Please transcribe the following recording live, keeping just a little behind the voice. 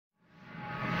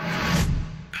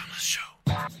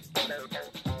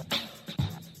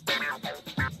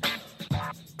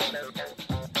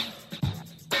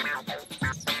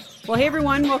Well, hey,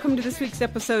 everyone. Welcome to this week's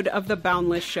episode of The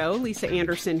Boundless Show. Lisa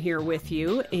Anderson here with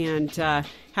you. And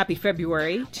happy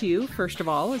February to you, first of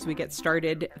all, as we get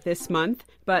started this month.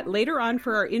 But later on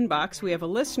for our inbox, we have a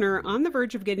listener on the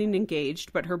verge of getting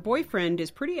engaged, but her boyfriend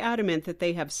is pretty adamant that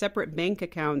they have separate bank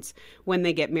accounts when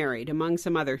they get married, among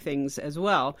some other things as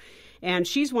well. And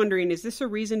she's wondering, is this a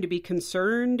reason to be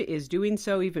concerned? Is doing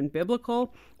so even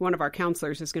biblical? One of our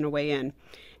counselors is going to weigh in.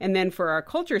 And then for our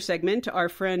culture segment, our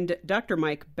friend Dr.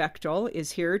 Mike Bechtel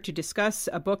is here to discuss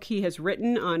a book he has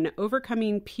written on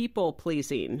overcoming people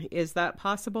pleasing. Is that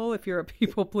possible if you're a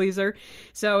people pleaser?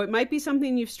 So it might be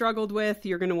something you've struggled with.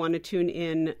 You're going to want to tune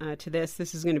in to this.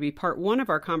 This is going to be part one of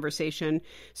our conversation.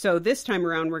 So this time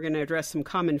around, we're going to address some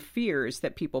common fears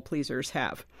that people pleasers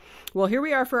have. Well, here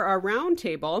we are for our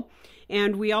roundtable.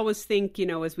 And we always think,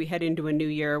 as we head into a new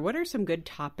year, what are some good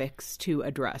topics to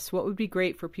address? What would be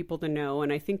great for people to know?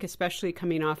 And I think especially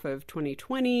coming off of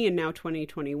 2020 and now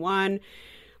 2021,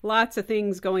 lots of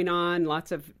things going on,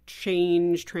 lots of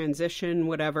change, transition,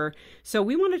 whatever. So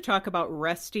we want to talk about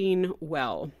resting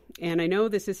well. And I know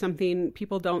this is something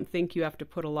people don't think you have to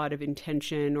put a lot of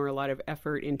intention or a lot of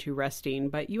effort into resting,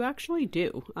 but you actually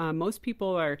do. Most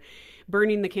people are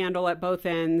burning the candle at both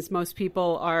ends. Most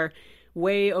people are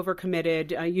way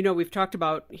overcommitted. We've talked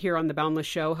about here on the Boundless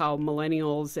Show how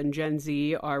millennials and Gen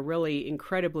Z are really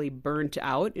incredibly burnt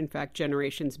out. In fact,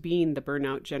 generations being the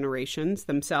burnout generations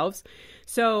themselves.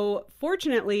 So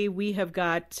fortunately, we have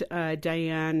got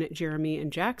Diane, Jeremy,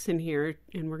 and Jackson here,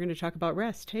 and we're going to talk about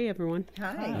rest. Hey, everyone.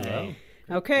 Hi. Hello.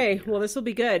 Okay, well, this will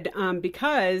be good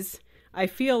because I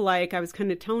feel like I was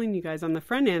kind of telling you guys on the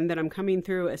front end that I'm coming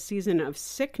through a season of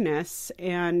sickness,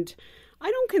 and I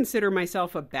don't consider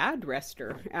myself a bad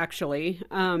rester, actually,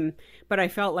 but I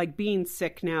felt like being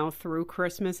sick now through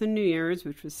Christmas and New Year's,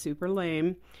 which was super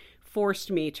lame,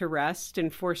 forced me to rest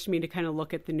and forced me to kind of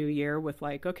look at the new year with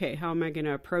like, okay, how am I going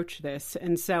to approach this?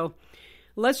 And so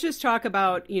let's just talk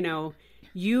about,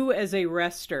 you as a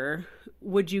rester.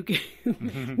 Would you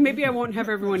maybe I won't have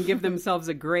everyone give themselves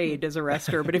a grade as a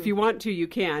rester, but if you want to, you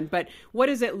can. But what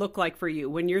does it look like for you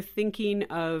when you're thinking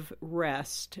of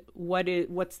rest?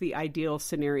 What's the ideal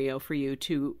scenario for you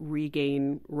to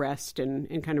regain rest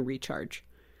and kind of recharge?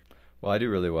 Well, I do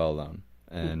really well alone,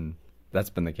 and that's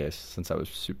been the case since I was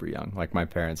super young. Like, my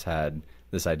parents had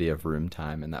this idea of room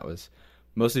time, and that was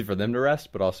mostly for them to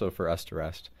rest, but also for us to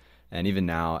rest. And even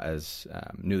now, as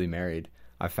newly married,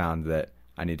 I found that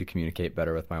I need to communicate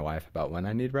better with my wife about when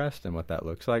I need rest and what that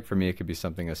looks like. For me, it could be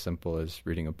something as simple as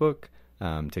reading a book,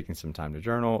 taking some time to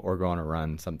journal, or go on a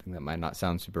run, something that might not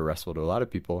sound super restful to a lot of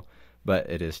people, but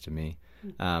it is to me.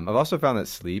 I've also found that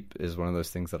sleep is one of those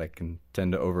things that I can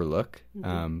tend to overlook,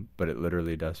 but it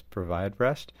literally does provide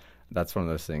rest. That's one of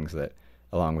those things that,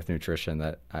 along with nutrition,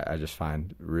 that I just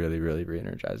find really, really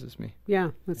re-energizes me. Yeah,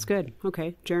 that's good.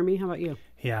 Okay. Jeremy, how about you?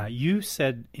 Yeah, you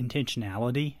said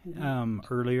intentionality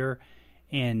earlier,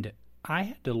 and I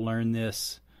had to learn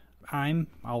this. I'm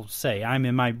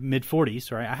in my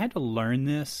mid-40s, right? I had to learn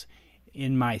this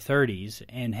in my 30s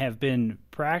and have been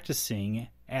practicing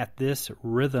at this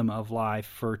rhythm of life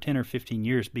for 10 or 15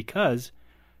 years because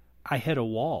I hit a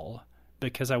wall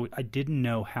because I didn't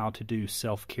know how to do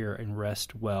self-care and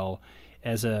rest well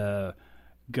as a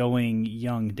going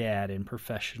young dad and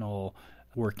professional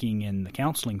working in the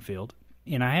counseling field.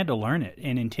 And I had to learn it.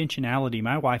 And intentionality,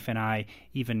 my wife and I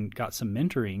even got some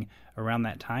mentoring around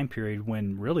that time period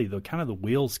when really the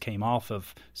wheels came off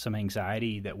of some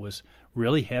anxiety that was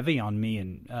really heavy on me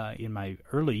in my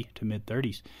early to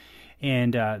mid-30s.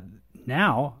 And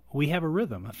now we have a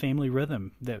rhythm, a family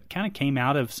rhythm that kind of came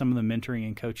out of some of the mentoring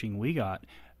and coaching we got,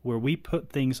 where we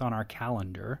put things on our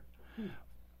calendar.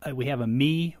 We have a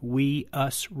me, we,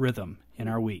 us rhythm in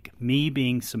our week. Me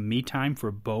being some me time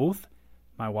for both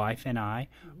my wife and I,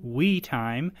 we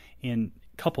time in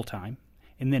couple time,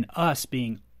 and then us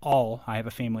being all. I have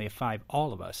a family of 5,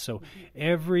 all of us. So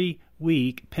every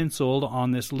week penciled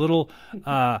on this little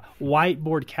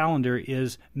whiteboard calendar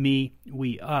is me,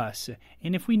 we, us.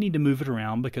 And if we need to move it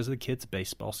around because of the kids'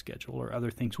 baseball schedule or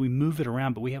other things, we move it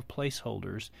around, but we have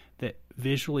placeholders that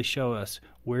visually show us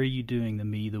where are you doing the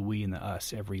me, the we, and the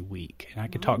us every week. And I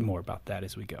could talk more about that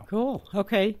as we go. Cool.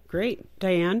 Okay, great.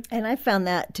 Diane? And I found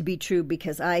that to be true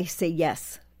because I say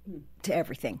yes to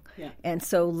everything. Yeah. And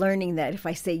so learning that if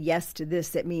I say yes to this,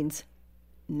 that means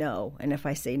no. And if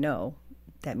I say no,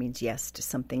 that means yes to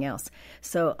something else.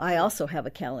 So I also have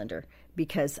a calendar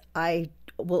because I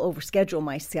will overschedule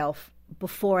myself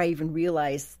before I even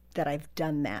realize that I've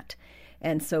done that.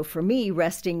 And so for me,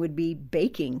 resting would be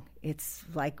baking. It's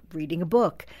like reading a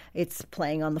book. It's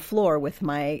playing on the floor with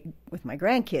my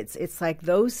grandkids. It's like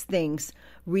those things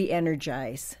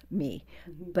re-energize me,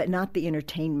 but not the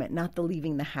entertainment, not the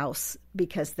leaving the house,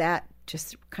 because that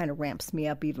just kind of ramps me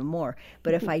up even more.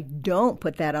 But if I don't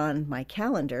put that on my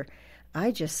calendar,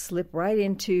 I just slip right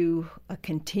into a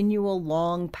continual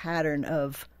long pattern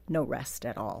of no rest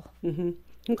at all. Mm-hmm.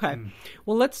 Okay.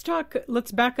 Well,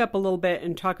 let's back up a little bit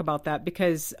and talk about that,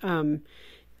 because,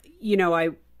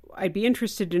 I'd be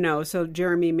interested to know. So,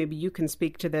 Jeremy, maybe you can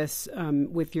speak to this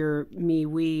with your me,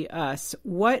 we, us.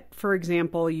 What, for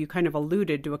example, you kind of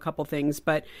alluded to a couple things,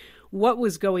 but what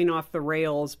was going off the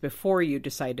rails before you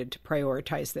decided to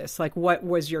prioritize this? Like, what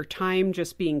was your time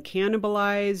just being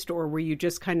cannibalized, or were you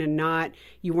just kind of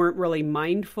you weren't really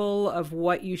mindful of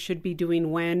what you should be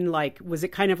doing when? Like, was it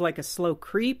kind of like a slow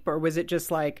creep, or was it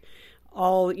just like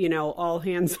all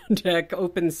hands on deck,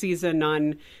 open season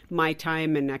on my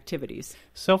time and activities?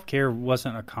 Self-care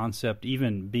wasn't a concept,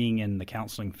 even being in the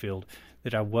counseling field,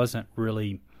 that I wasn't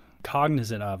really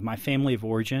cognizant of. My family of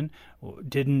origin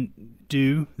didn't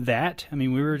do that. I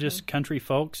mean, we were just country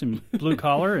folks and blue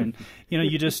collar, and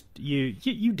you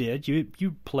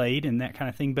played and that kind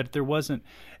of thing, but there wasn't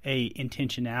a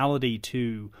intentionality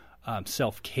to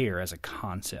self-care as a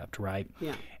concept, right?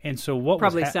 Yeah. And so what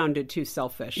probably sounded too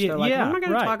selfish. They're like, I'm not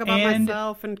going to talk about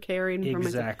myself and caring for myself.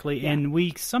 Exactly. Yeah. And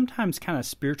we sometimes kind of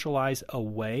spiritualize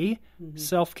away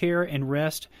self-care and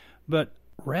rest, but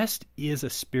rest is a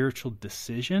spiritual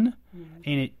decision,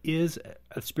 and it is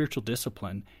a spiritual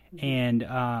discipline. And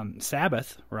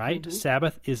Sabbath, right?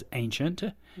 Sabbath is ancient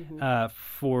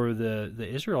for the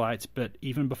Israelites, but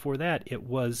even before that, it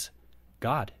was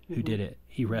God who did it.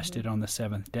 He rested on the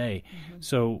seventh day.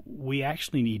 So we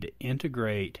actually need to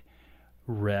integrate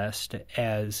rest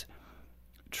as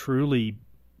truly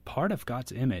part of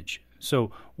God's image.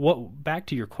 So back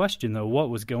to your question, though, what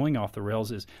was going off the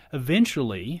rails is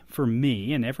eventually, for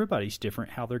me, and everybody's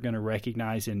different, how they're going to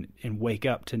recognize and wake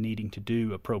up to needing to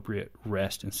do appropriate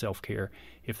rest and self-care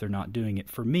if they're not doing it.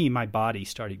 For me, my body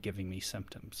started giving me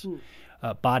symptoms,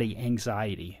 body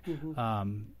anxiety,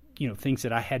 things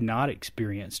that I had not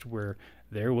experienced, where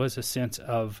there was a sense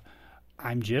of,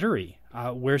 I'm jittery.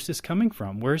 Where's this coming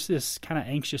from? Where's this kind of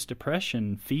anxious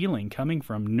depression feeling coming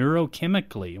from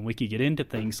neurochemically? And we could get into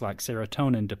things like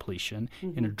serotonin depletion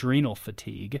and adrenal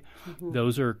fatigue.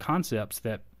 Those are concepts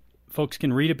that folks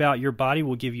can read about. Your body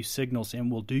will give you signals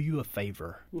and will do you a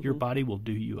favor. Your body will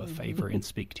do you a favor and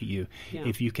speak to you. Yeah.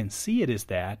 If you can see it as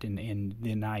that, and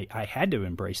then I had to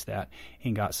embrace that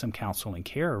and got some counsel and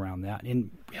care around that.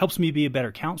 And it helps me be a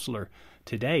better counselor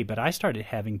today. But I started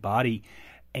having body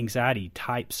anxiety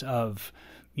types of,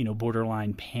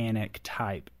 borderline panic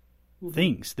type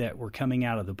things that were coming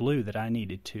out of the blue that I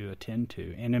needed to attend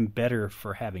to, and am better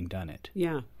for having done it.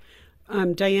 Yeah.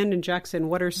 Diane and Jackson,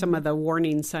 what are some of the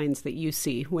warning signs that you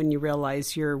see when you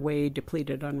realize you're way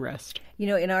depleted on rest?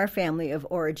 In our family of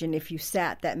origin, if you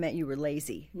sat, that meant you were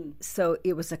lazy. So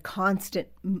it was a constant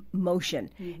motion.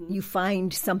 You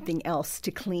find something else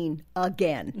to clean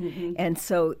again. And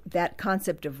so that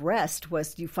concept of rest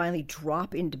was you finally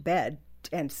drop into bed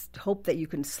and hope that you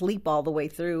can sleep all the way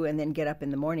through and then get up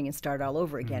in the morning and start all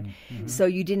over again. So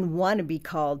you didn't want to be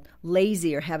called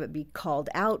lazy or have it be called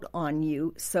out on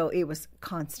you. So it was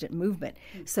constant movement.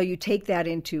 So you take that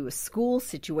into a school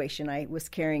situation. I was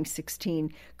carrying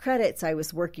 16 credits. I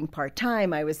was working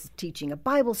part-time. I was teaching a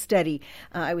Bible study.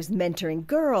 I was mentoring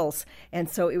girls.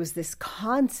 And so it was this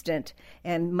constant,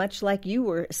 and much like you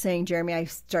were saying, Jeremy, I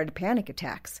started panic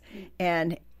attacks.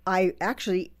 And I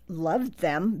actually loved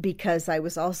them because I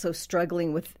was also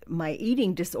struggling with my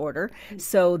eating disorder.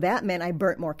 So that meant I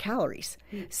burnt more calories.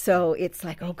 So it's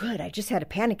like, oh, good, I just had a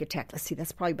panic attack. Let's see,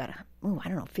 that's probably about,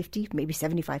 50, maybe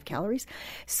 75 calories.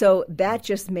 So that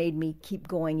just made me keep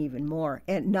going even more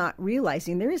and not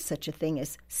realizing there is such a thing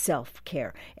as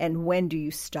self-care. And when do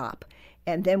you stop?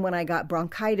 And then when I got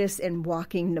bronchitis and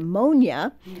walking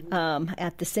pneumonia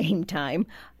at the same time,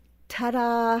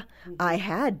 ta-da, I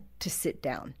had to sit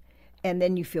down. And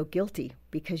then you feel guilty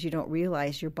because you don't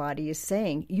realize your body is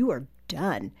saying you are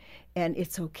done and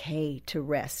it's okay to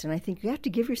rest. And I think you have to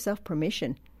give yourself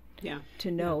permission to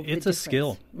know it's a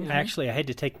skill. Actually, I had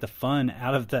to take the fun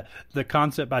out of the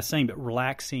concept by saying, but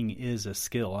relaxing is a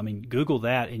skill. I mean, Google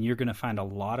that and you're going to find a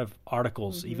lot of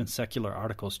articles, even secular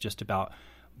articles, just about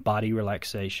body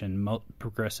relaxation,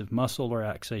 progressive muscle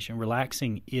relaxation.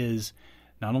 Relaxing is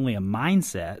not only a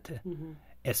mindset,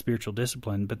 a spiritual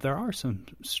discipline, but there are some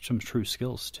true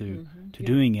skills to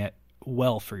doing it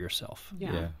well for yourself.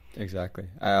 Yeah, exactly.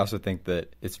 I also think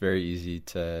that it's very easy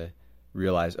to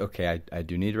realize, okay, I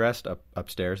do need rest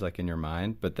upstairs, like in your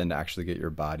mind, but then to actually get your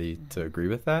body to agree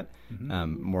with that.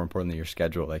 More importantly, your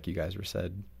schedule, like you guys were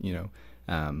said,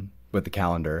 with the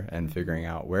calendar and figuring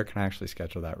out where can I actually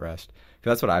schedule that rest.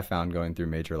 Because that's what I found going through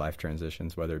major life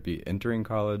transitions, whether it be entering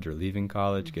college or leaving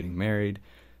college, getting married,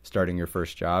 starting your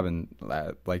first job. And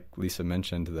like Lisa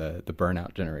mentioned, the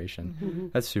burnout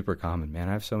generation, that's super common, man.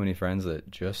 I have so many friends that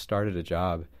just started a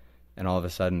job and all of a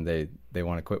sudden they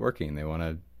want to quit working. They want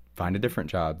to find a different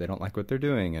job. They don't like what they're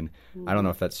doing. And I don't know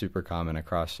if that's super common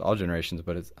across all generations,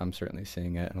 but I'm certainly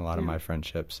seeing it in a lot of my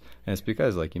friendships. And it's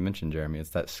because, like you mentioned, Jeremy,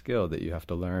 it's that skill that you have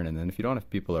to learn. And then if you don't have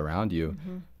people around you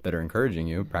that are encouraging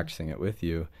you, practicing it with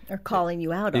you. Or calling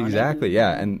you out on it. Exactly,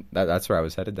 yeah. And that's where I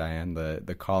was headed, Diane,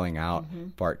 the calling out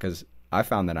part. Because I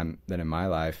found that in my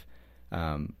life,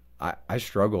 I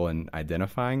struggle in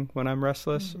identifying when I'm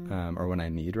restless or when I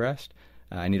need rest.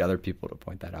 I need other people to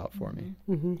point that out for me.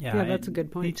 Yeah, that's a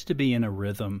good point. It needs to be in a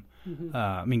rhythm.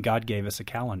 God gave us a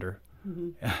calendar.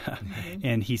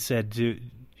 And he said to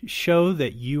show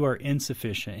that you are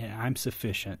insufficient and I'm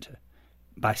sufficient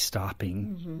by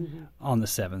stopping on the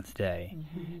seventh day.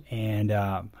 And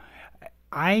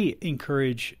I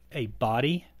encourage a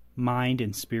body, mind,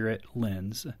 and spirit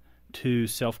lens to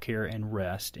self-care and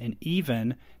rest. And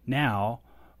even now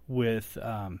with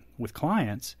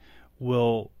clients,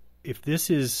 if this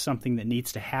is something that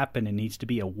needs to happen and needs to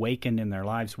be awakened in their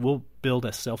lives, we'll build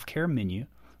a self-care menu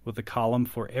with a column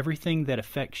for everything that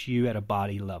affects you at a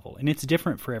body level. And it's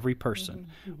different for every person.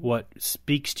 What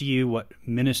speaks to you, what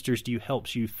ministers to you,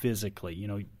 helps you physically.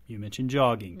 You mentioned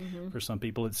jogging. For some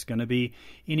people, it's going to be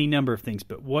any number of things.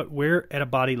 But where at a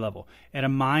body level? At a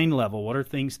mind level, what are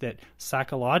things that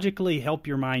psychologically help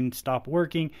your mind stop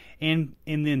working? And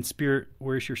then spirit,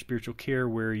 where's your spiritual care?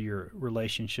 Where are your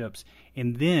relationships?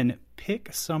 And then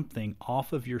pick something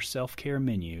off of your self-care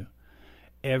menu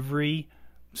every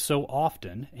so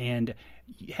often, and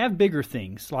have bigger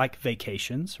things like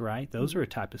vacations, right? Those are a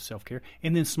type of self-care.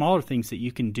 And then smaller things that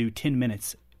you can do 10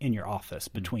 minutes in your office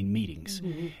between meetings.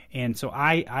 And so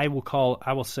I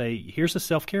will say, here's a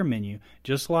self-care menu,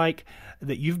 just like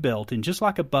that you've built, and just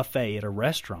like a buffet at a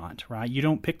restaurant, right? You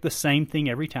don't pick the same thing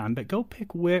every time, but go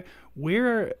pick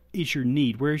where is your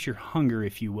need, where is your hunger,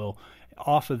 if you will,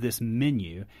 off of this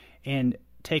menu, and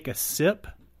take a sip,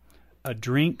 a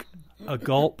drink, a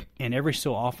gulp, and every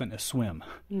so often a swim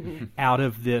out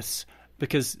of this,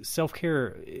 because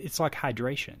self-care, it's like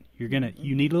hydration.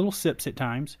 You need little sips at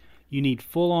times. You need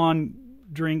full-on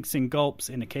drinks and gulps,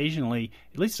 and occasionally,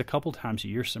 at least a couple times a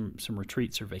year, some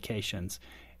retreats or vacations.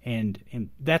 And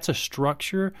that's a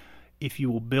structure. If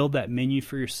you will build that menu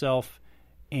for yourself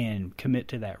and commit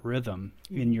to that rhythm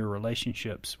in your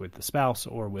relationships with the spouse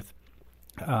or with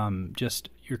just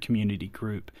your community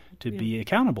group, to be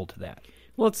accountable to that.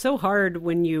 Well, it's so hard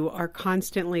when you are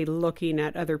constantly looking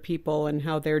at other people and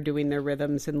how they're doing their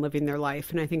rhythms and living their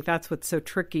life. And I think that's what's so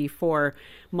tricky for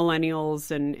millennials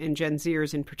and Gen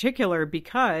Zers in particular,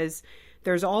 because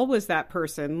there's always that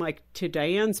person, like to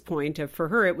Diane's point, for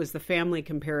her, it was the family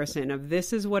comparison of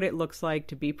this is what it looks like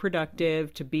to be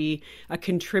productive, to be a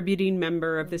contributing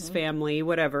member of this family,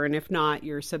 whatever. And if not,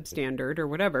 you're substandard or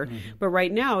whatever. But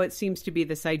right now, it seems to be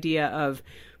this idea of,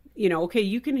 okay,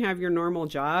 you can have your normal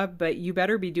job, but you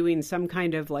better be doing some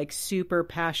kind of like super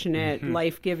passionate,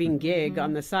 life-giving gig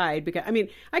on the side. Because,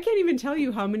 I can't even tell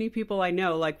you how many people I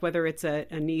know, like whether it's a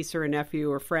niece or a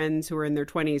nephew or friends who are in their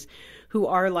 20s who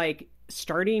are like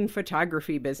starting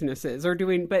photography businesses or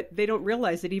doing, but they don't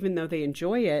realize that even though they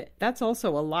enjoy it, that's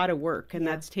also a lot of work, and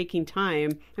that's taking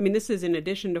time. This is in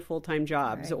addition to full-time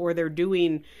jobs, or they're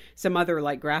doing some other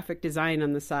like graphic design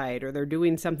on the side, or they're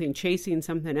doing something, chasing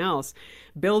something else,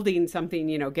 building something,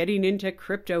 getting into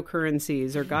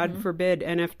cryptocurrencies, or God forbid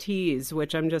NFTs,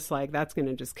 which I'm just like, that's going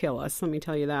to just kill us. Let me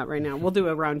tell you that right now. We'll do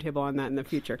a roundtable on that in the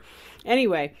future.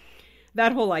 Anyway,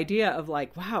 that whole idea of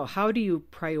like, wow, how do you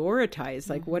prioritize?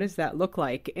 Like, what does that look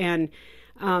like? And,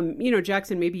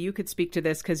 Jackson, maybe you could speak to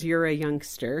this because you're a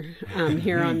youngster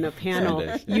here on the panel.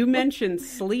 You mentioned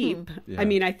sleep. Yeah.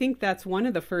 I think that's one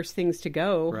of the first things to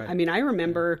go. Right. I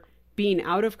remember being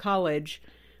out of college,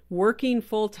 working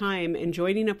full time and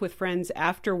joining up with friends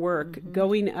after work,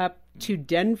 going up to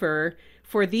Denver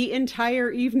for the entire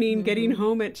evening, getting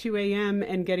home at 2 a.m.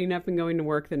 and getting up and going to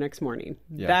work the next morning.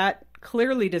 Yeah. That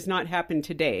clearly does not happen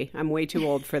today. I'm way too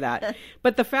old for that.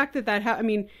 But the fact that I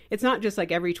mean, it's not just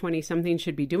like every 20-something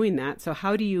should be doing that. So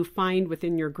how do you find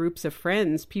within your groups of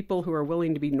friends people who are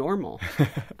willing to be normal?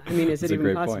 I mean, is it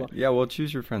even possible? Point. Yeah, well,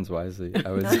 choose your friends wisely,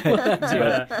 I would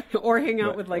say. Or hang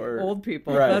out with like old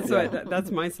people. Right,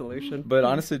 that's my solution. But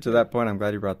honestly, to that point, I'm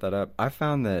glad you brought that up. I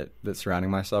found that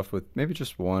surrounding myself with maybe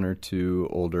just one or two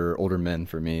older men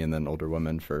for me, and then older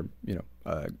women for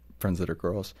friends that are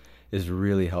girls, is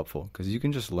really helpful because you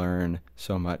can just learn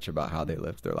so much about how they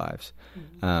live their lives.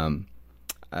 Mm-hmm.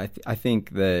 I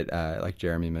think that like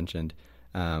Jeremy mentioned,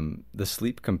 the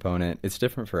sleep component, it's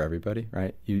different for everybody,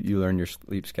 right? You learn your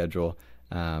sleep schedule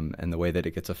and the way that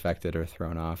it gets affected or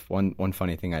thrown off. One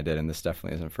funny thing I did, and this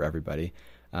definitely isn't for everybody,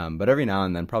 but every now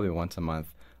and then, probably once a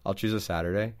month, I'll choose a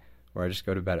Saturday where I just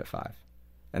go to bed at 5.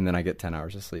 And then I get 10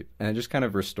 hours of sleep. And it just kind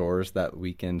of restores that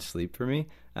weekend sleep for me.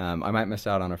 I might miss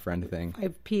out on a friend thing.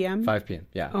 5 p.m.? 5 p.m.,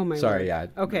 yeah. Oh, my Sorry,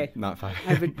 Lord. yeah. Okay. Not 5.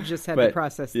 I've just had to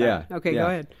process that. Yeah. Okay, yeah. Go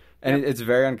ahead. And it's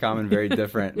very uncommon, very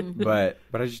different, but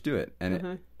I just do it.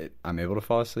 And I'm able to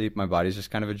fall asleep. My body's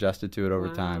just kind of adjusted to it over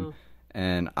time.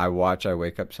 And I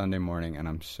wake up Sunday morning, and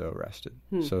I'm so rested,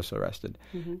 so rested.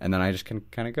 Mm-hmm. And then I just can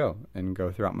kind of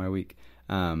go throughout my week.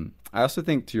 I also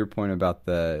think, to your point about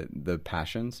the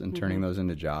passions and turning those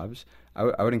into jobs,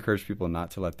 I would encourage people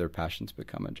not to let their passions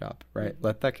become a job, right? Mm-hmm.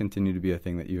 Let that continue to be a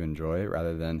thing that you enjoy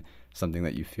rather than something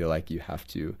that you feel like you have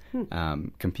to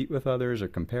compete with others or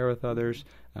compare with others.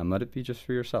 Let it be just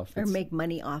for yourself. Or make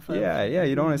money off of. Yeah.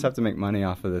 You don't always have to make money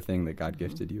off of the thing that God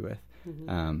gifted you with.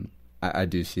 Mm-hmm. I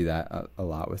do see that a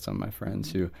lot with some of my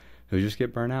friends who just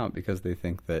get burnt out because they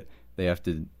think that they have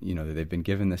to, that they've been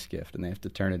given this gift and they have to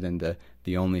turn it into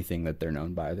the only thing that they're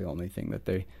known by, the only thing that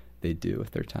they do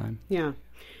with their time. Yeah.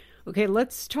 Okay,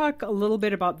 let's talk a little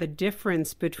bit about the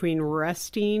difference between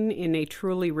resting in a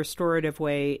truly restorative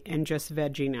way and just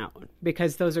vegging out,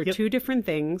 because those are two different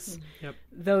things.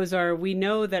 Yep. We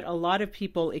know that a lot of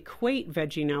people equate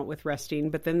vegging out with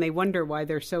resting, but then they wonder why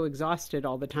they're so exhausted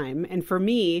all the time. And for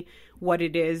me, what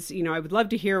it is, I would love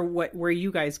to hear where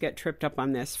you guys get tripped up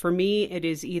on this. For me, it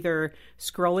is either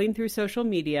scrolling through social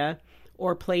media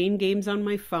or playing games on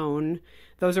my phone.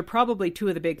 Those are probably two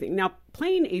of the big things. Now,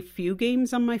 playing a few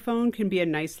games on my phone can be a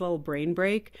nice little brain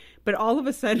break, but all of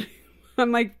a sudden,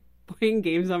 I'm like playing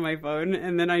games on my phone,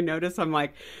 and then I notice I'm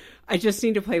like, I just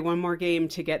need to play one more game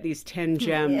to get these 10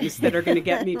 gems that are going to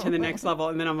get me to the next level.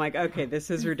 And then I'm like, okay,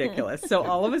 this is ridiculous. So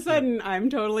all of a sudden, I'm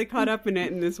totally caught up in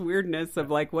it, in this weirdness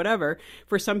of like, whatever.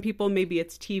 For some people, maybe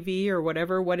it's TV or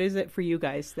whatever. What is it for you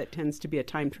guys that tends to be a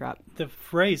time trap? The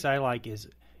phrase I like is,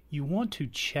 you want to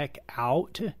check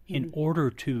out in order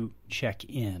to check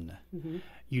in. Mm-hmm.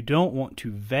 You don't want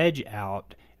to veg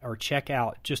out or check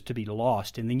out just to be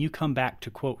lost, and then you come back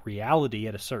to, quote, reality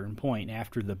at a certain point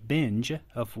after the binge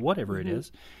of whatever it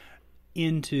is,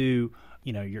 into,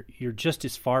 you're just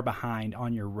as far behind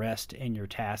on your rest and your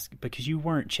task because you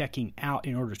weren't checking out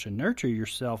in order to nurture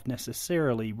yourself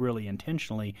necessarily, really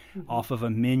intentionally, off of a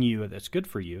menu that's good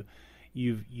for you.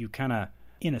 You kind of,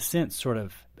 in a sense, sort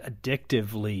of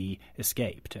addictively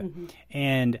escaped. Mm-hmm.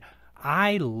 And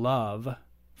I love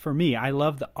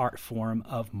the art form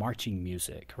of marching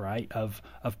music, right? Of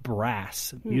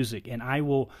brass music. And I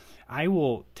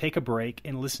will take a break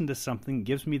and listen to something that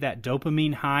gives me that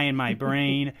dopamine high in my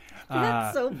brain.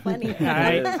 That's so funny.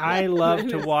 I love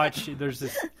to watch. There's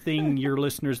this thing, your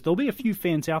listeners, there'll be a few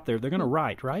fans out there. They're going to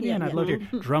write, right? Yeah, and I'd love to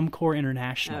hear Drum Corps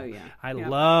International. Oh, yeah. I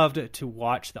loved to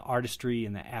watch the artistry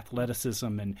and the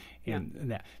athleticism and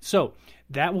that. So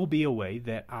that will be a way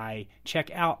that I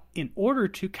check out in order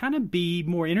to kind of be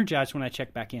more energized when I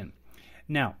check back in.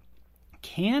 Now,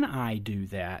 can I do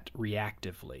that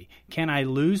reactively? Can I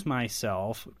lose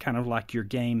myself, kind of like your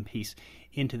game piece,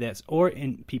 into this?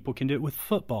 And people can do it with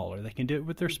football, or they can do it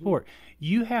with their sport.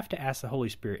 You have to ask the Holy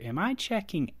Spirit, am I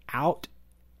checking out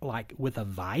like with a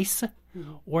vice?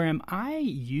 Or am I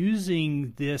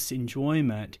using this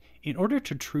enjoyment in order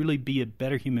to truly be a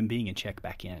better human being and check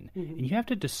back in? And you have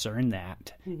to discern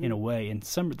that in a way. And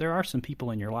there are some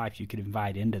people in your life you could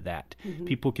invite into that.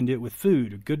 People can do it with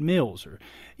food or good meals, or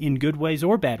in good ways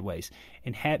or bad ways.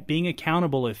 And being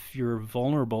accountable if you're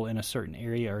vulnerable in a certain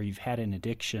area or you've had an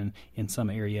addiction in some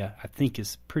area, I think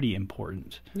is pretty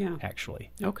important, actually.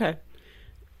 Okay.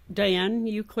 Diane,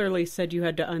 you clearly said you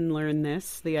had to unlearn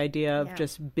this, the idea of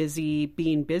just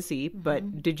being busy,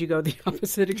 but did you go the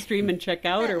opposite extreme and check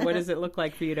out, or what does it look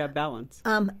like for you to have balance?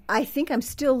 I think I'm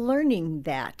still learning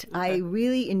that. Okay. I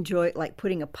really enjoy like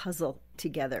putting a puzzle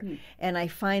together, and I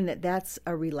find that that's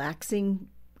a relaxing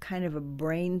kind of a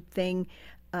brain thing.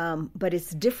 but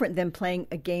it's different than playing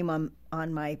a game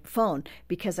on my phone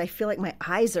because I feel like my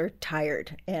eyes are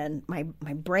tired and my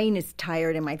brain is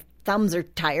tired and my thumbs are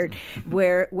tired.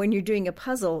 Where when you're doing a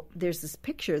puzzle, there's this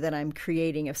picture that I'm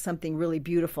creating of something really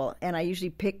beautiful, and I usually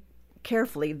pick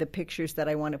carefully the pictures that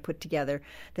I want to put together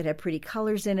that have pretty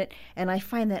colors in it, and I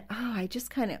find that I just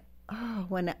kind of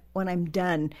when I'm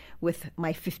done with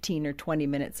my 15 or 20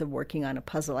 minutes of working on a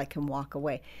puzzle, I can walk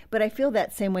away. But I feel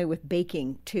that same way with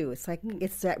baking too. It's like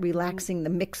it's that relaxing the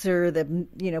mixer,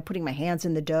 putting my hands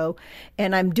in the dough,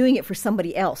 and I'm doing it for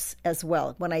somebody else as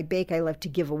well. When I bake, I love to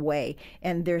give away,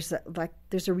 and there's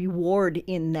a reward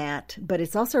in that, but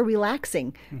it's also a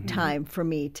relaxing time for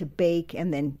me to bake,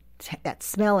 and then that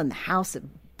smell in the house of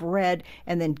bread,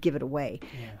 and then give it away.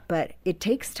 Yeah. But it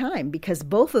takes time because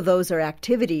both of those are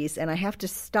activities, and I have to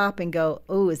stop and go,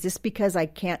 is this because I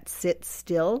can't sit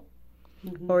still?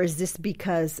 Or is this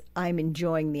because I'm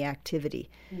enjoying the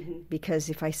activity? Because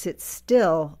if I sit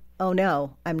still,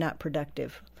 no, I'm not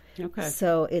productive. Okay.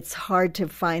 So it's hard to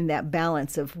find that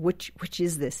balance of which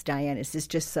is this, Diane? Is this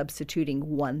just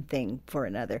substituting one thing for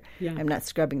another? Yeah. I'm not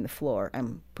scrubbing the floor.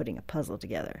 I'm putting a puzzle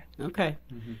together. Okay.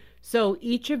 So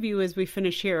each of you, as we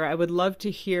finish here, I would love to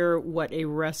hear what a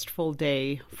restful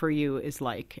day for you is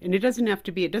like. And it doesn't have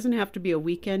to be a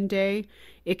weekend day.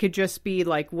 It could just be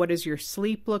like, what does your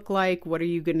sleep look like? What are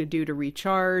you going to do to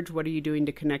recharge? What are you doing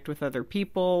to connect with other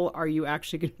people? Are you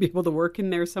actually going to be able to work in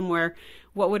there somewhere?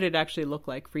 What would it actually look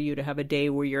like for you to have a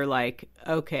day where you're like,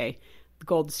 okay,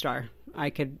 gold star. I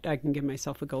can give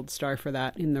myself a gold star for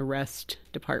that in the rest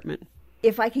department.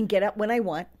 If I can get up when I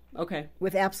want. Okay.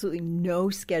 With absolutely no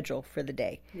schedule for the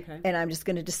day. Okay. And I'm just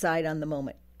going to decide on the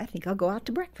moment. I think I'll go out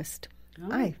to breakfast. Oh.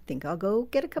 I think I'll go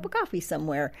get a cup of coffee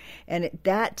somewhere. And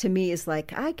that to me is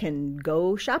like I can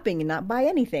go shopping and not buy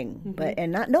anything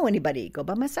and not know anybody. Go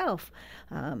by myself.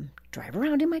 Drive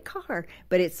around in my car.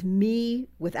 But it's me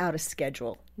without a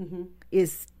schedule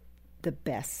is the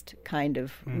best kind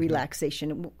of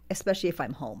relaxation, especially if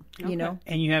I'm home, you know?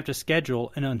 And you have to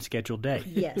schedule an unscheduled day.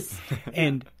 Yes.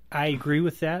 And I agree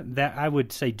with that. That I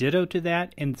would say ditto to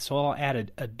that. And so I'll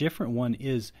add a different one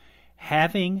is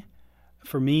having,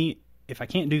 for me, if I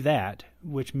can't do that,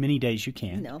 which many days you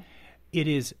can't, it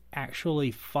is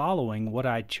actually following what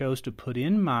I chose to put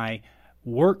in my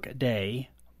work day,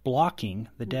 blocking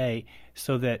the day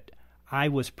so that I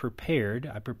was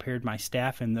prepared. I prepared my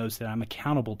staff and those that I'm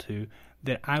accountable to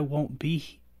that I won't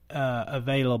be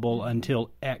available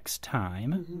until X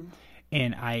time.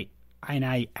 And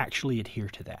I actually adhere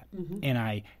to that. And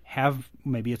I have,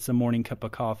 maybe it's a morning cup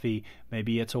of coffee,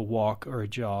 maybe it's a walk or a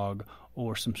jog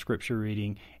or some scripture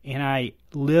reading, and I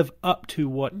live up to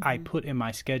what I put in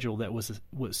my schedule that was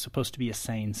supposed to be a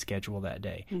sane schedule that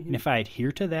day. And if I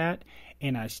adhere to that,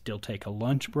 and I still take a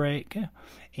lunch break,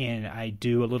 and I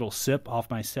do a little sip off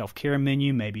my self-care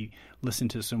menu, maybe listen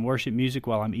to some worship music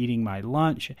while I'm eating my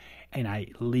lunch, and I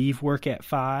leave work at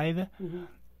 5,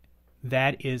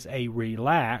 that is a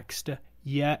relaxed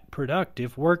yet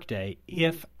productive workday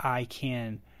if I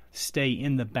can stay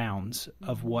in the bounds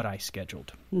of what I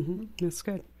scheduled. That's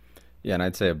good. Yeah, and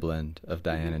I'd say a blend of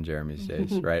Diane and Jeremy's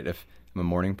days, right? If I'm a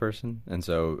morning person, and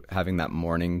so having that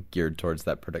morning geared towards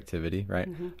that productivity, right?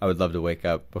 I would love to wake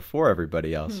up before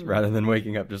everybody else rather than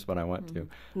waking up just when I want to,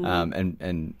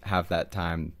 and have that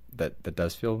time that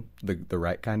does feel the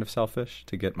right kind of selfish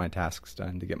to get my tasks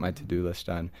done, to get my to-do list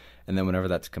done. And then whenever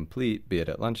that's complete, be it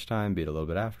at lunchtime, be it a little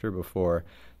bit after, before,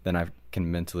 then I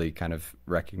can mentally kind of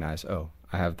recognize,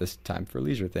 I have this time for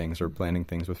leisure things or planning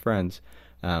things with friends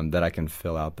that I can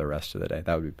fill out the rest of the day.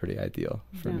 That would be pretty ideal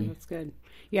for me. That's good.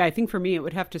 Yeah, I think for me it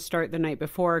would have to start the night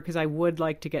before because I would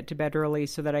like to get to bed early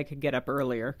so that I could get up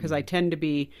earlier because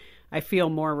I feel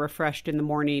more refreshed in the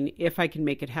morning if I can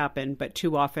make it happen, but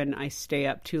too often I stay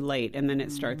up too late and then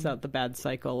it starts out the bad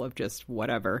cycle of just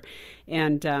whatever.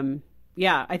 And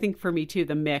I think for me too,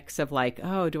 the mix of like,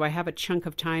 do I have a chunk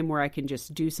of time where I can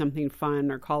just do something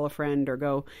fun or call a friend or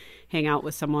go hang out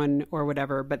with someone or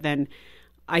whatever, but then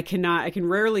I can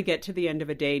rarely get to the end of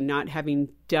a day not having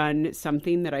done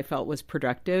something that I felt was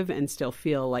productive and still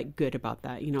feel like good about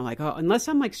that, unless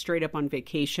I'm like straight up on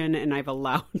vacation and I've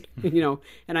allowed,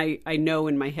 and I know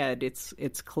in my head it's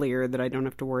clear that I don't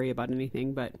have to worry about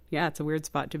anything, but yeah, it's a weird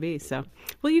spot to be. So,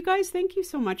 well, you guys, thank you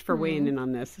so much for weighing in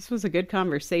on this. This was a good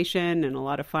conversation and a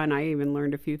lot of fun. I even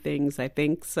learned a few things, I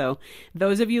think. So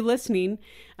those of you listening,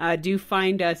 do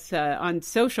find us on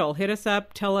social, hit us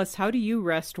up, tell us, how do you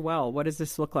rest well? What does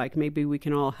this look like? Maybe we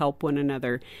can all help one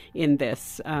another in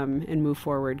this and move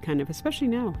forward kind of, especially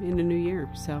now in the new year.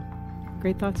 So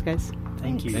great thoughts, guys.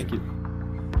 Thank you. Thank you.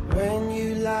 When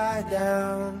you lie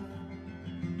down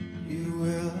You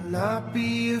will not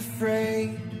be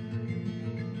afraid.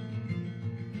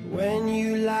 When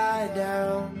you lie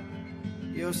down,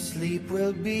 your sleep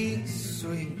will be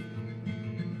sweet.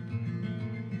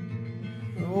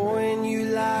 When you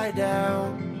lie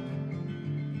down,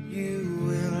 you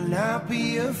will not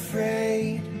be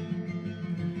afraid.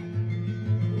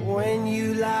 When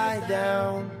you lie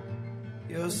down,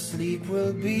 your sleep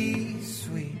will be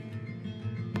sweet.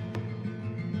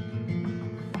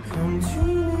 Come to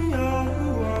me, all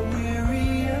who are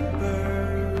weary and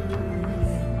burdened.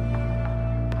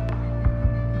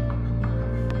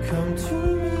 Come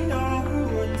to me, all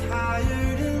who are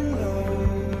tired and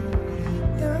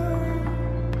loaded down.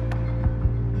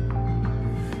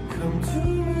 Come to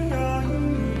me, all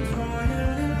who toil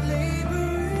and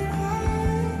labor, and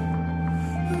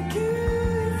I will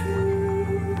give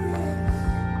you rest.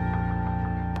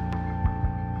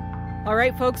 All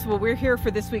right, folks. Well, we're here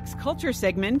for this week's culture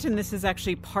segment, and this is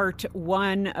actually part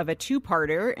one of a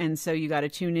two-parter. And so you got to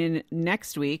tune in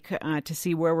next week to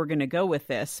see where we're going to go with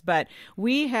this. But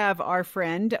we have our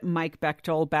friend Mike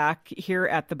Bechtel back here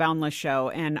at the Boundless Show,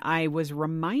 and I was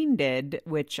reminded,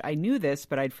 which I knew this,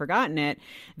 but I'd forgotten it,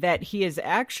 that he is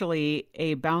actually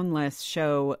a Boundless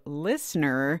Show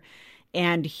listener.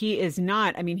 And he is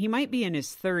not, I mean, he might be in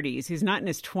his 30s. He's not in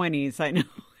his 20s, I know.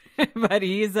 But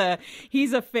he's a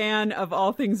fan of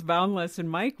all things Boundless. And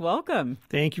Mike, welcome.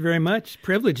 Thank you very much.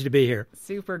 Privileged to be here.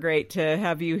 Super great to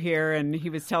have you here. And he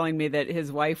was telling me that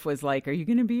his wife was like, "Are you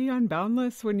going to be on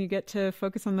Boundless when you get to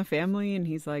focus on the family?" And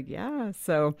he's like, "Yeah."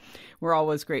 So we're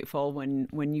always grateful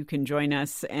when you can join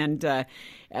us. And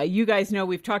you guys know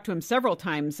we've talked to him several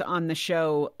times on the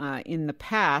show in the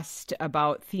past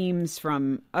about themes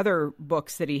from other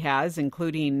books that he has,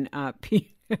 including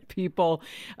people,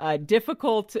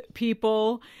 difficult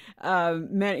people.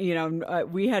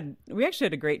 We actually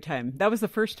had a great time. That was the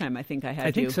first time I think I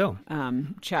had you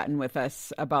chatting with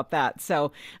us about that.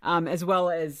 So as well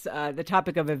as the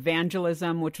topic of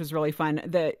evangelism, which was really fun.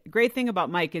 The great thing about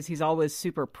Mike is he's always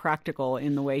super practical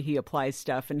in the way he applies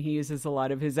stuff, and he uses a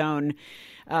lot of his own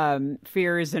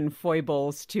fears and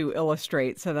foibles to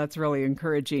illustrate. So that's really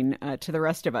encouraging to the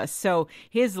rest of us. So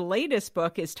his latest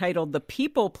book is titled The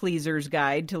People Pleaser's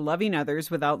Guide to Loving Others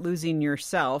Without Losing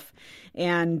Yourself.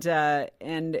 And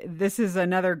this is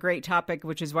another great topic,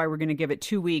 which is why we're going to give it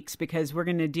 2 weeks, because we're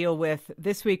going to deal with,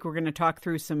 this week, we're going to talk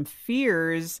through some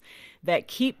fears that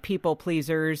keep people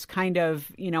pleasers kind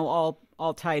of,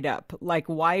 all tied up, like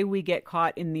why we get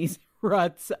caught in these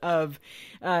ruts of,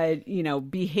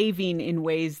 behaving in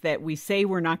ways that we say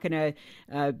we're not going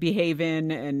to behave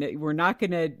in, and we're not going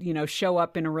to, show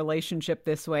up in a relationship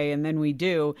this way, and then we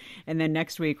do. And then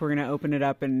next week, we're going to open it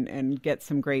up and get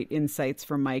some great insights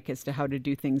from Mike as to how to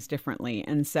do things differently.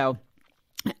 And so,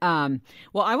 I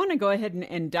want to go ahead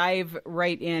and dive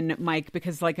right in, Mike,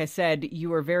 because like I said,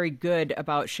 you were very good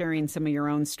about sharing some of your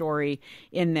own story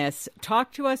in this.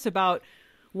 Talk to us about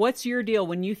what's your deal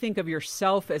when you think of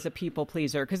yourself as a people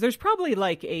pleaser? Because there's probably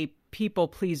like a people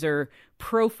pleaser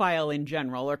profile in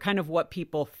general, or kind of what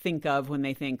people think of when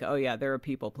they think, oh yeah, they're a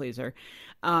people pleaser.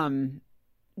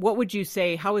 What would you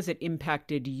say, how has it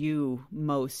impacted you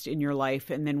most in your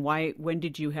life? And then when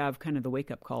did you have kind of the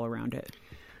wake-up call around it?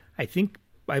 I think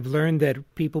I've learned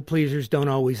that people pleasers don't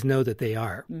always know that they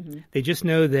are. Mm-hmm. They just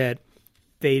know that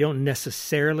they don't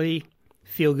necessarily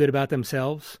feel good about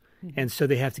themselves. And so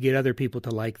they have to get other people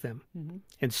to like them. Mm-hmm.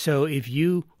 And so if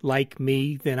you like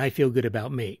me, then I feel good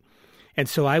about me. And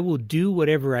so I will do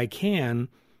whatever I can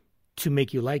to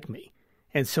make you like me.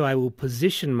 And so I will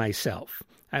position myself.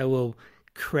 I will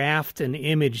craft an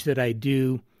image that I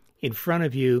do in front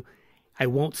of you. I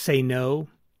won't say no.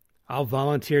 I'll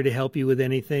volunteer to help you with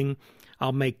anything.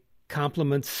 I'll make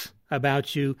compliments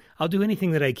about you. I'll do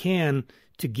anything that I can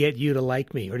to get you to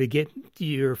like me, or to get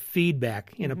your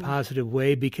feedback in a positive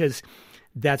way, because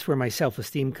that's where my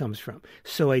self-esteem comes from.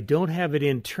 So I don't have it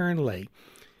internally.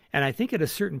 And I think at a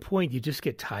certain point, you just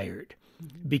get tired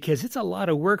because it's a lot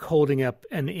of work holding up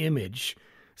an image.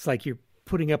 It's like you're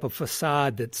putting up a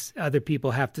facade that other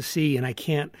people have to see, and I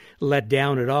can't let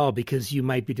down at all because you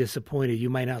might be disappointed.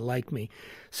 You might not like me.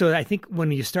 So I think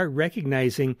when you start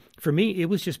recognizing, for me, it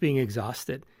was just being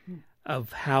exhausted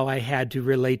of how I had to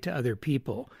relate to other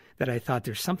people, that I thought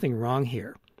there's something wrong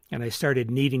here, and I started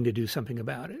needing to do something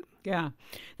about it. Yeah,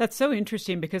 that's so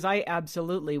interesting because I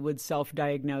absolutely would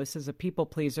self-diagnose as a people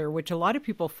pleaser, which a lot of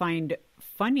people find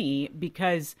funny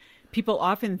because people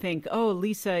often think, "Oh,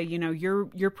 Lisa,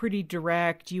 you're pretty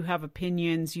direct, you have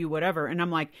opinions, you whatever." And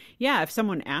I'm like, "Yeah, if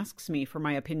someone asks me for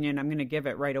my opinion, I'm going to give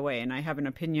it right away. And I have an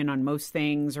opinion on most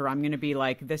things, or I'm going to be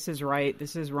like, this is right,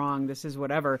 this is wrong, this is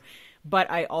whatever." But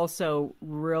I also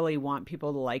really want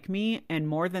people to like me, and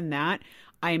more than that,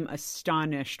 I'm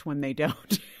astonished when they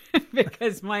don't.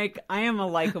 Because, Mike, I am a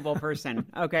likable person.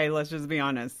 Okay, let's just be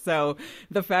honest. So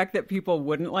the fact that people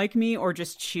wouldn't like me or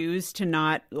just choose to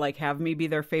not have me be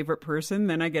their favorite person,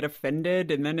 then I get offended,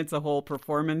 and then it's a whole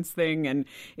performance thing. And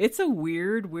it's a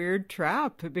weird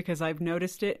trap because I've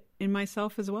noticed it in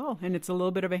myself as well. And it's a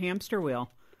little bit of a hamster wheel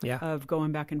of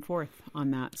going back and forth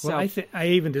on that. So Well, I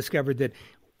even discovered that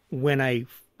when I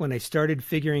started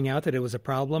figuring out that it was a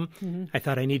problem, I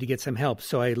thought I need to get some help.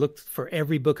 So I looked for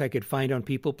every book I could find on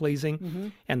people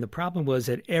pleasing. And the problem was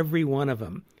that every one of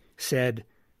them said,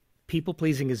 people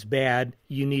pleasing is bad.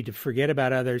 You need to forget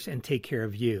about others and take care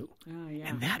of you. Oh, yeah.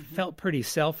 And that felt pretty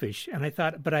selfish. And I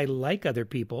thought, but I like other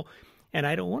people and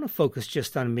I don't want to focus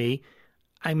just on me.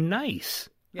 I'm nice.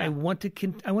 Yeah. I want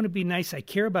to be nice. I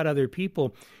care about other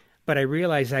people, but I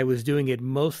realized I was doing it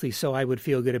mostly so I would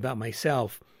feel good about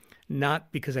myself,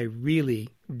 not because I really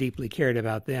deeply cared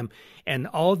about them. And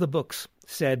all the books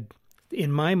said,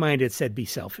 in my mind, it said, be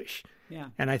selfish. Yeah.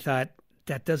 And I thought,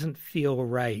 that doesn't feel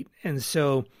right. And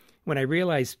so when I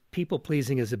realized people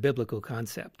pleasing is a biblical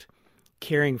concept,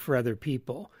 caring for other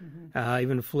people,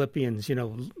 even Philippians,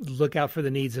 look out for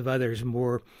the needs of others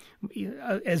more,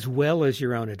 as well as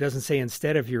your own. It doesn't say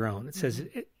instead of your own. It says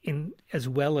as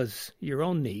well as your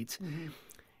own needs.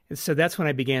 And so that's when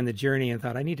I began the journey and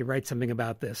thought, I need to write something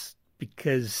about this,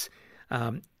 because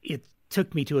it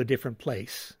took me to a different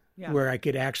place where I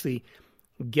could actually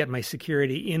get my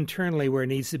security internally where it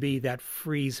needs to be. That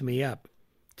frees me up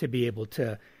to be able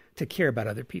to care about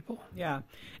other people. Yeah.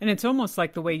 And it's almost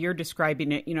like the way you're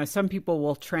describing it, some people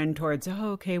will trend towards,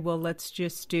 okay, well, let's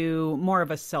just do more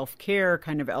of a self-care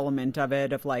kind of element of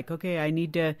it, of like, okay, I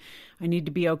need to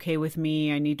be okay with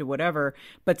me. I need to whatever.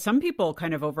 But some people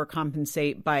kind of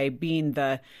overcompensate by being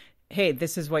hey,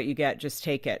 this is what you get, just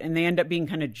take it. And they end up being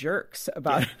kind of jerks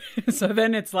about it. So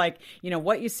then it's like,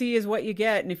 what you see is what you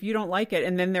get. And if you don't like it,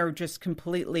 and then they're just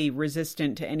completely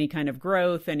resistant to any kind of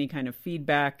growth, any kind of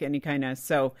feedback,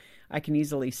 so I can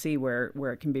easily see where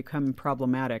it can become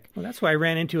problematic. Well, that's what I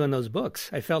ran into in those books.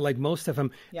 I felt like most of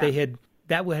them, that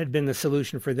had been the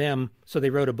solution for them. So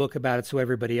they wrote a book about it so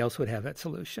everybody else would have that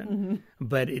solution.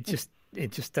 But it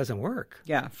just doesn't work.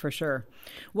 Yeah, for sure.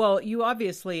 Well, you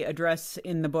obviously address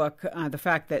in the book the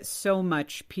fact that so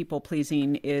much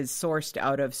people-pleasing is sourced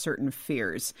out of certain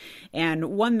fears. And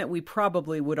one that we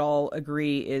probably would all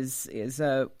agree is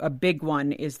a big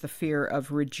one is the fear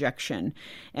of rejection.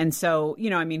 And so,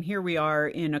 here we are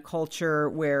in a culture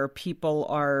where people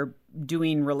are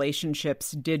doing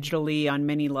relationships digitally on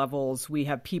many levels. We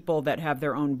have people that have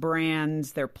their own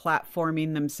brands, they're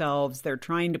platforming themselves, they're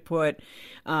trying to put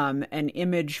an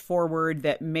image forward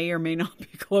that may or may not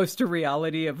be close to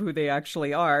reality of who they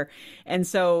actually are. And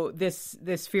so this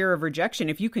fear of rejection,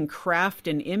 if you can craft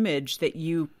an image that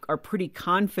you are pretty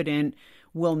confident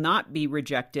will not be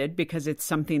rejected because it's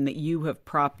something that you have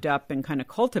propped up and kind of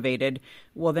cultivated,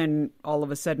 well, then all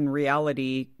of a sudden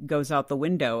reality goes out the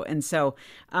window. And so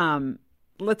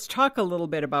let's talk a little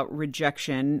bit about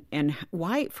rejection and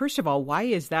why, first of all, why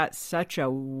is that such a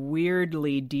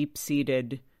weirdly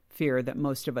deep-seated fear that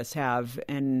most of us have,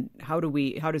 and how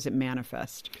does it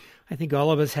manifest? I think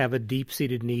all of us have a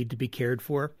deep-seated need to be cared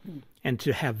for and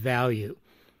to have value.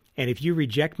 And if you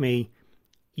reject me,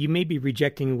 you may be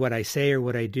rejecting what I say or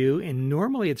what I do, and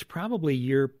normally it's probably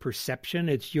your perception,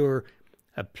 it's your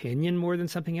opinion more than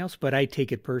something else, but I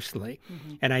take it personally.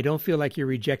 And I don't feel like you're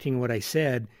rejecting what I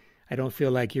said. I don't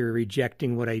feel like you're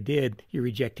rejecting what I did. You're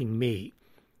rejecting me.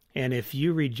 And if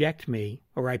you reject me,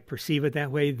 or I perceive it that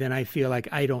way, then I feel like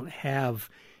I don't have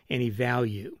any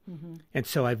value. And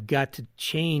so I've got to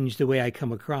change the way I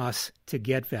come across to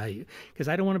get value, because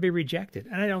I don't want to be rejected.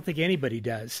 And I don't think anybody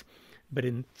does. But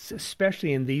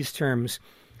especially in these terms,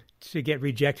 to get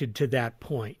rejected to that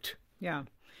point. Yeah.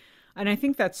 And I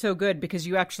think that's so good because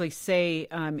you actually say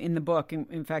in the book,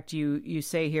 in fact, you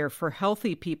say here, for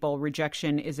healthy people,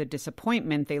 rejection is a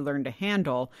disappointment they learn to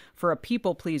handle. For a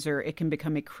people pleaser, it can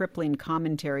become a crippling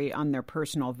commentary on their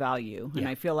personal value. And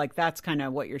I feel like that's kind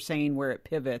of what you're saying, where it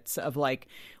pivots of like,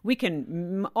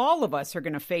 all of us are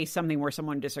going to face something where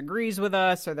someone disagrees with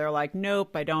us, or they're like,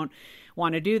 nope, I don't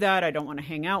want to do that. I don't want to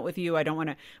hang out with you. I don't want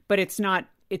to, but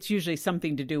it's usually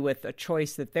something to do with a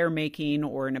choice that they're making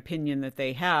or an opinion that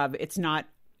they have. It's not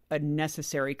a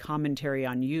necessary commentary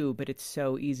on you, but it's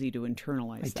so easy to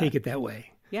internalize I that. take it that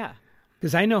way. Yeah.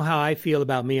 Because I know how I feel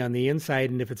about me on the inside,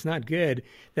 and if it's not good,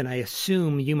 then I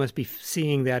assume you must be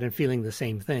seeing that and feeling the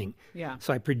same thing. Yeah.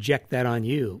 So I project that on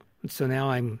you. And so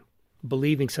now I'm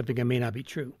believing something that may not be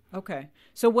true. Okay.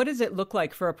 So what does it look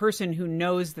like for a person who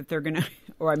knows that they're going to,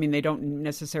 or I mean, they don't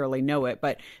necessarily know it,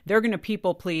 but they're going to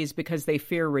people please because they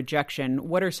fear rejection?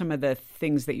 What are some of the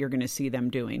things that you're going to see them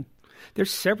doing?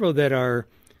 There's several that are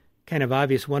kind of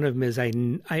obvious. One of them is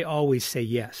I always say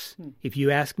yes. If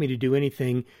you ask me to do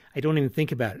anything, I don't even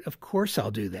think about it. Of course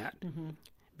I'll do that.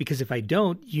 Because if I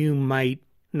don't, you might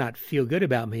not feel good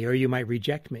about me or you might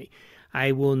reject me.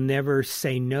 I will never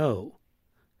say no.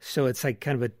 So it's like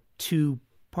kind of a two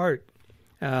parts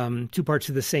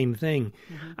of the same thing.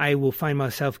 I will find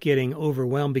myself getting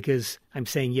overwhelmed because I'm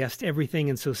saying yes to everything.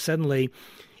 And so suddenly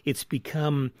it's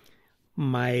become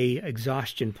my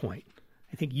exhaustion point.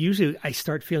 I think usually I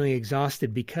start feeling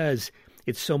exhausted because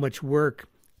it's so much work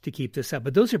to keep this up.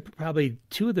 But those are probably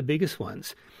two of the biggest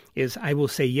ones, is I will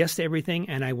say yes to everything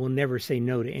and I will never say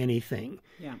no to anything.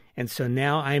 Yeah. And so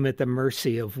now I'm at the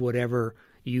mercy of whatever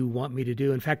you want me to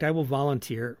do. In fact, I will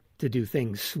volunteer to do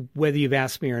things, whether you've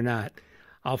asked me or not.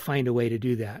 I'll find a way to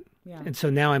do that. Yeah. And so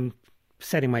now I'm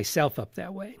setting myself up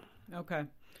that way. Okay.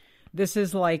 This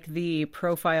is like the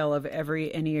profile of every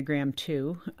Enneagram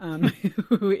 2,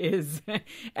 who is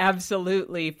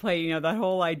absolutely playing, that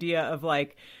whole idea of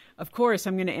like, of course,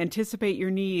 I'm going to anticipate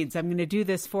your needs. I'm going to do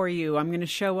this for you. I'm going to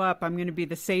show up. I'm going to be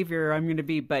the savior.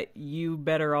 But you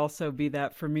better also be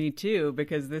that for me too,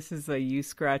 because this is you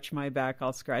scratch my back,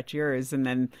 I'll scratch yours. And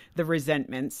then the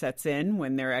resentment sets in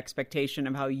when their expectation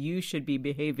of how you should be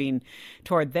behaving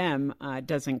toward them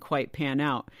doesn't quite pan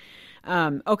out.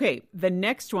 Okay, the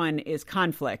next one is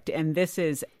conflict, and this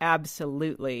is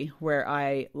absolutely where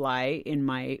I lie in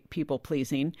my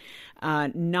people-pleasing,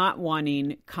 not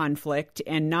wanting conflict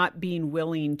and not being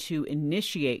willing to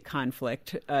initiate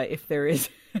conflict if there is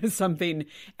something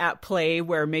at play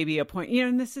where maybe a point,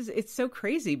 and it's so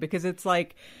crazy because it's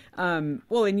like,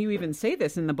 and you even say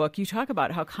this in the book, you talk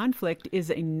about how conflict is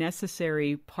a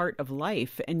necessary part of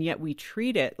life, and yet we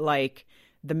treat it like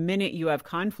the minute you have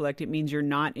conflict, it means you're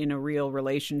not in a real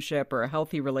relationship or a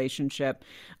healthy relationship,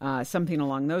 something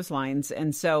along those lines.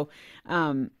 And so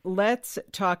let's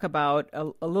talk about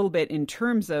a little bit in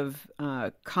terms of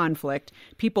conflict.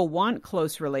 People want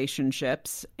close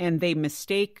relationships, and they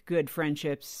mistake good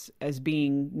friendships as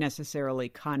being necessarily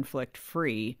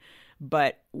conflict-free.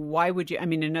 But why would you?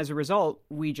 And as a result,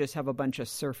 we just have a bunch of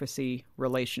surfacey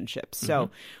relationships.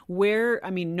 So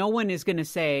no one is going to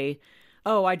say,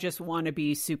 oh, I just want to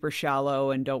be super shallow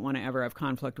and don't want to ever have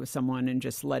conflict with someone and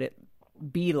just let it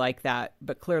be like that.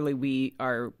 But clearly we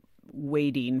are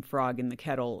wading frog in the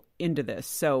kettle into this.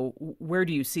 So where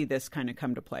do you see this kind of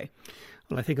come to play?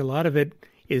 Well, I think a lot of it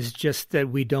is just that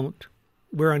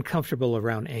we're uncomfortable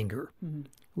around anger.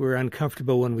 We're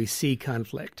uncomfortable when we see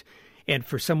conflict. And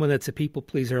for someone that's a people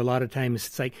pleaser, a lot of times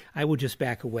it's like, I will just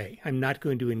back away. I'm not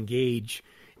going to engage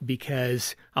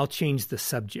because I'll change the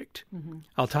subject.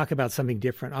 I'll talk about something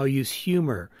different. I'll use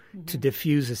humor to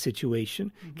diffuse a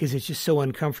situation because it's just so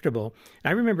uncomfortable.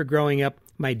 I remember growing up,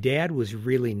 my dad was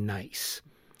really nice.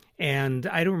 And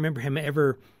I don't remember him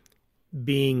ever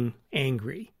being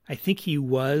angry. I think he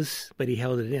was, but he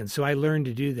held it in. So I learned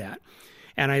to do that.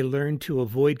 And I learned to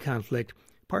avoid conflict,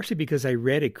 partially because I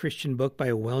read a Christian book by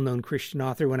a well-known Christian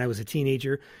author when I was a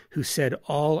teenager who said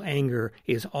all anger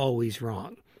is always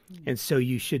wrong. And so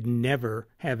you should never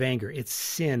have anger. It's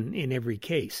sin in every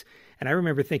case. And I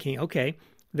remember thinking, okay,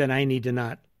 then I need to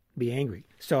not be angry.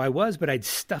 So I was, but I'd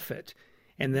stuff it.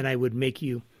 And then I would make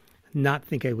you not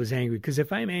think I was angry. Because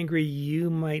if I'm angry, you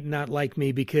might not like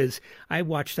me because I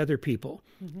watched other people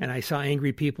and I saw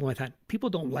angry people. And I thought, people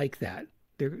don't like that.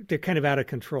 They're kind of out of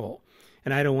control.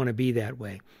 And I don't want to be that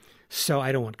way. So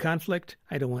I don't want conflict.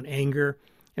 I don't want anger.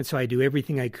 And so I do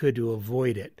everything I could to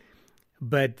avoid it.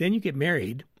 But then you get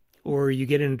married, or you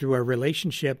get into a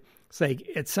relationship, it's like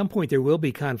at some point there will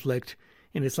be conflict,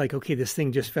 and it's like, okay, this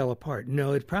thing just fell apart.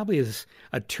 No, it probably is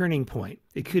a turning point.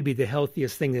 It could be the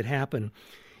healthiest thing that happened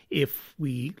if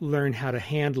we learn how to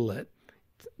handle it.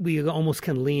 We almost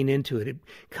can lean into it.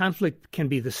 Conflict can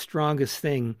be the strongest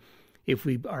thing if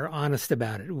we are honest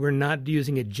about it. We're not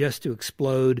using it just to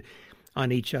explode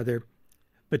on each other,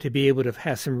 but to be able to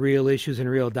have some real issues and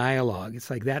real dialogue. It's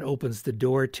like that opens the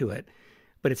door to it.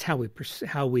 But it's how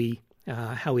we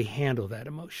handle that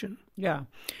emotion. Yeah.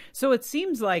 So it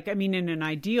seems like, in an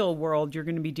ideal world, you're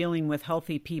going to be dealing with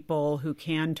healthy people who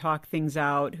can talk things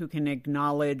out, who can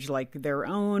acknowledge like their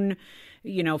own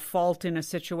fault in a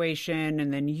situation,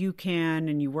 and then you can,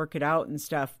 and you work it out and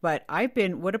stuff. But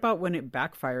what about when it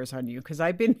backfires on you? Because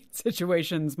I've been in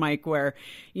situations, Mike, where,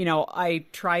 I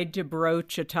tried to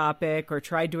broach a topic or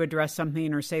tried to address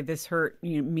something or say this hurt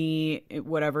me,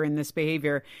 whatever, in this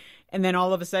behavior. And then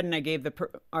all of a sudden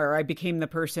I became the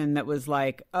person that was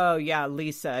like, oh yeah,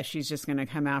 Lisa, she's just going to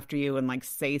come after you and like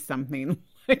say something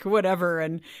like whatever.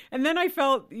 And then I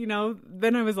felt,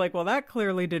 then I was like, well, that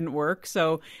clearly didn't work.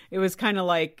 So it was kind of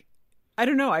like, I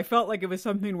don't know. I felt like it was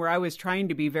something where I was trying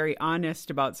to be very honest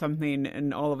about something,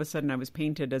 and all of a sudden I was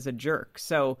painted as a jerk.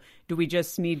 So do we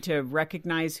just need to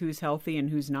recognize who's healthy and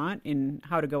who's not and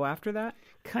how to go after that?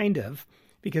 Kind of.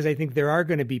 Because I think there are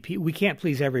going to be people, we can't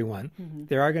please everyone. Mm-hmm.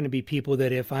 There are going to be people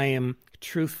that if I am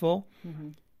truthful,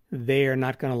 they are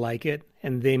not going to like it,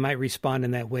 and they might respond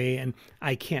in that way, and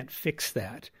I can't fix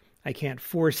that. I can't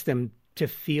force them to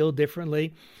feel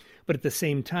differently. But at the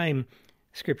same time,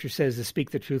 Scripture says to speak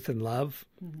the truth in love,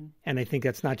 and I think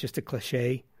that's not just a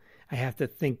cliche. I have to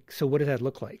think, so what does that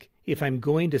look like? If I'm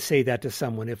going to say that to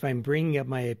someone, if I'm bringing up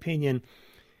my opinion,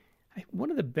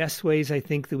 one of the best ways I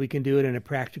think that we can do it in a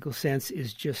practical sense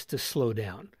is just to slow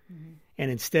down. And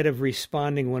instead of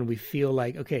responding when we feel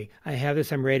like, okay, I have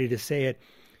this, I'm ready to say it,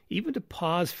 even to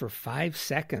pause for 5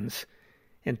 seconds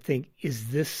and think,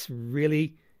 is this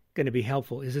really going to be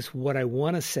helpful? Is this what I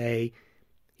want to say?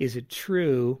 Is it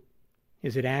true?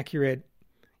 Is it accurate?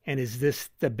 And is this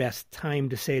the best time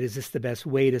to say it? Is this the best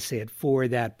way to say it for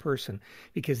that person?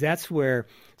 Because that's where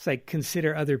it's like,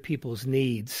 consider other people's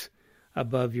needs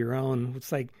above your own.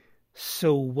 It's like,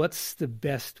 so what's the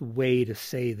best way to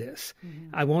say this?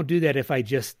 I won't do that if I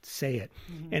just say it.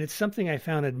 And it's something I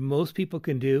found that most people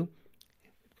can do.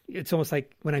 It's almost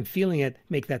like when I'm feeling it,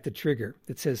 make that the trigger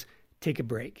that says, take a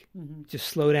break. Just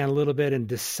slow down a little bit and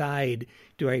decide,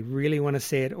 do I really want to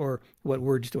say it, or what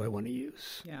words do I want to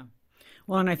use? Yeah.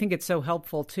 Well, and I think it's so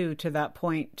helpful, too, to that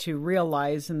point to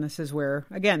realize, and this is where,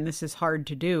 again, this is hard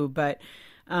to do, but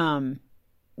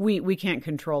we can't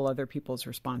control other people's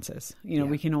responses.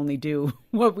 We can only do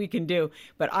what we can do.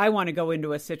 But I want to go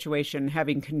into a situation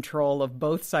having control of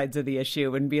both sides of the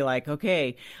issue and be like,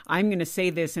 okay, I'm going to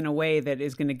say this in a way that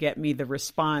is going to get me the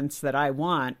response that I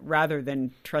want, rather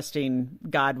than trusting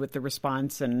God with the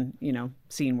response and,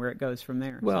 seeing where it goes from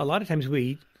there. Well, a lot of times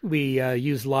we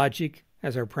use logic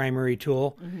as our primary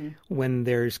tool when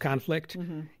there's conflict.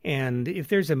 And if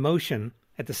there's emotion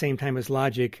at the same time as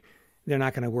logic, they're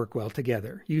not going to work well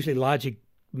together. Usually logic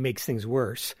makes things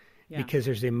worse because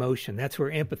there's emotion. That's where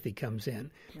empathy comes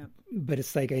in. Yeah. But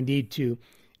it's like I need to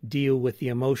deal with the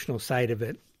emotional side of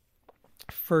it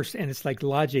first. And it's like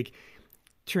logic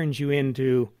turns you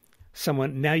into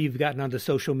someone. Now you've gotten onto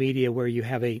social media where you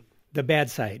have the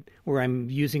bad side, where I'm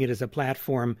using it as a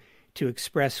platform to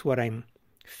express what I'm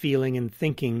feeling and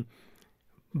thinking.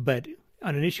 But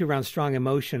on an issue around strong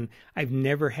emotion, I've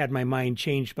never had my mind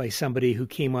changed by somebody who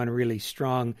came on really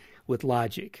strong with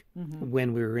logic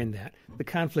when we were in that. The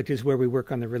conflict is where we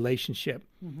work on the relationship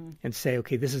and say,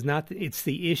 okay, this is not, it's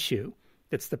the issue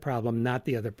that's the problem, not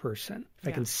the other person. If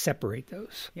I can separate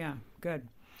those. Yeah, good.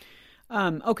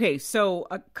 Okay, so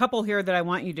a couple here that I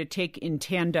want you to take in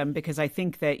tandem, because I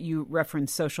think that you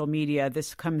reference social media.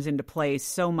 This comes into play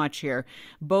so much here.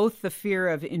 Both the fear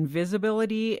of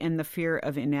invisibility and the fear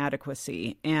of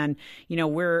inadequacy. And,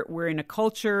 we're in a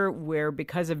culture where,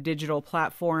 because of digital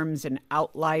platforms and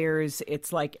outliers,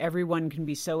 it's like everyone can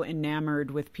be so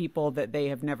enamored with people that they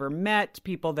have never met,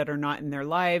 people that are not in their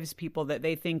lives, people that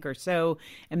they think are so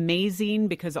amazing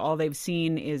because all they've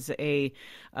seen is a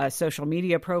social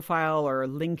media profile or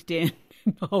LinkedIn.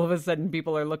 All of a sudden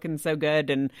people are looking so good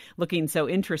and looking so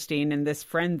interesting. And this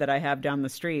friend that I have down the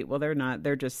street, well, they're not,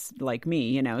 they're just like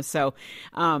me, So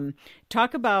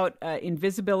talk about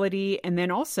invisibility. And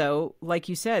then also, like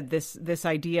you said, this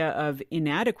idea of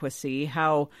inadequacy,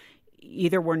 how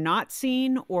either we're not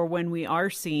seen, or when we are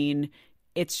seen,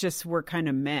 it's just, we're kind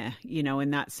of meh,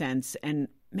 in that sense. And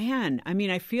man,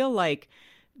 I feel like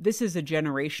this is a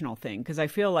generational thing, because I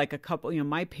feel like a couple,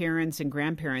 my parents and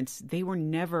grandparents, they were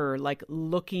never like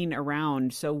looking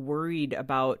around so worried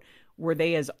about were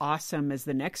they as awesome as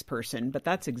the next person. But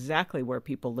that's exactly where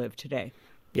people live today.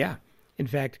 Yeah. In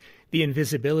fact, the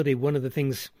invisibility, one of the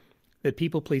things that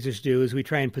people pleasers do is we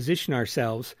try and position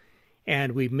ourselves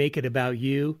and we make it about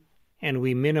you and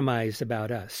we minimize about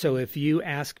us. So if you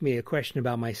ask me a question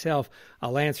about myself,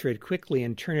 I'll answer it quickly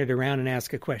and turn it around and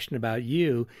ask a question about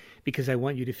you, because I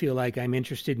want you to feel like I'm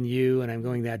interested in you and I'm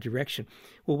going that direction.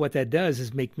 Well, what that does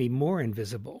is make me more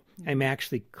invisible. I'm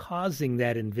actually causing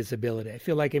that invisibility. I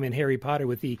feel like I'm in Harry Potter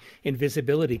with the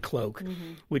invisibility cloak,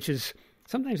 which is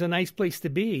sometimes a nice place to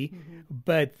be.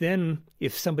 But then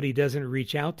if somebody doesn't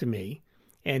reach out to me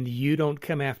and you don't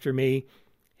come after me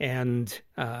and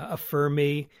affirm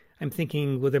me, I'm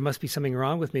thinking, well, there must be something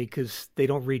wrong with me because they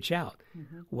don't reach out.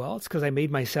 Well, it's because I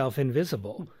made myself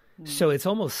invisible. So it's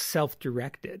almost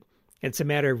self-directed. It's a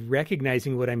matter of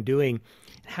recognizing what I'm doing.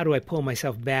 How do I pull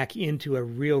myself back into a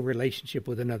real relationship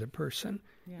with another person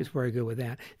is where I go with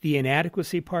that. The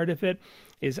inadequacy part of it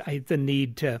is the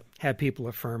need to have people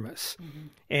affirm us.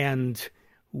 And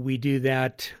we do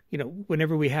that,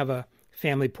 whenever we have a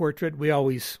family portrait,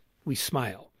 we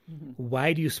smile.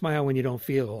 Why do you smile when you don't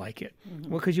feel like it?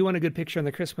 Well, because you want a good picture on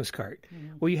the Christmas card.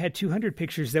 Well, you had 200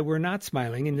 pictures that were not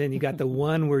smiling, and then you got the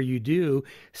one where you do.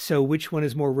 So which one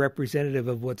is more representative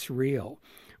of what's real?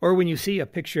 Or when you see a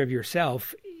picture of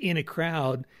yourself in a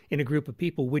crowd, in a group of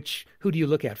people, who do you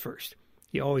look at first?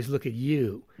 You always look at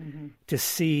you to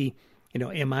see,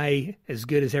 am I as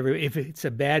good as everybody? If it's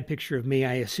a bad picture of me,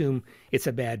 I assume it's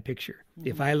a bad picture.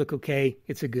 If I look okay,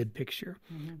 it's a good picture.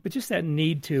 But just that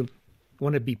need to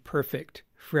want to be perfect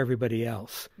for everybody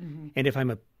else. And if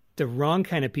I'm the wrong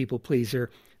kind of people pleaser,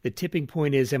 the tipping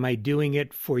point is, am I doing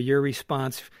it for your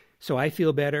response so I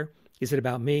feel better? Is it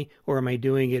about me? Or am I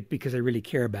doing it because I really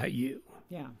care about you?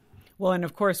 Yeah. Well, and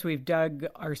of course, we've dug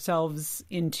ourselves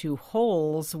into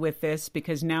holes with this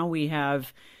because now we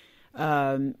have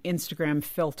Instagram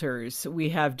filters. We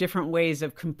have different ways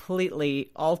of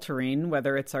completely altering,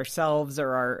 whether it's ourselves or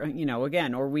our,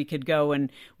 or we could go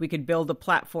and we could build a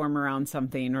platform around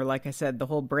something, or like I said, the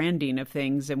whole branding of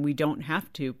things, and we don't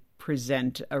have to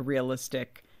present a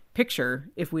realistic picture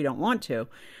if we don't want to.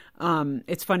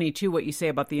 It's funny, too, what you say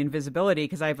about the invisibility,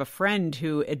 because I have a friend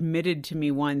who admitted to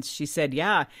me once, she said,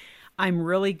 I'm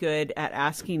really good at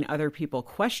asking other people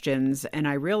questions, and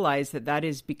I realize that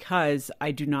is because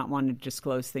I do not want to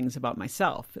disclose things about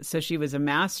myself. So she was a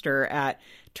master at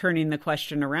turning the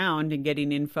question around and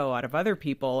getting info out of other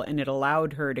people, and it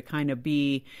allowed her to kind of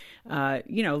be, a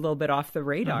little bit off the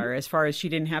radar as far as she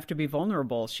didn't have to be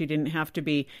vulnerable. She didn't have to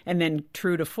be, and then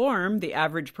true to form, the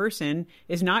average person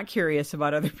is not curious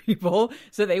about other people,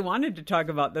 so they wanted to talk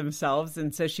about themselves,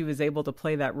 and so she was able to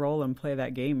play that role and play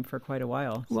that game for quite a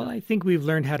while. So. Well, I think we've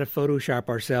learned how to Photoshop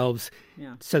ourselves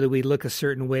so that we look a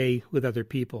certain way with other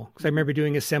people. Because I remember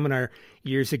doing a seminar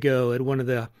years ago at one of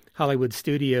the Hollywood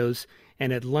studios,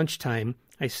 and at lunchtime,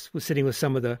 I was sitting with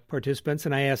some of the participants,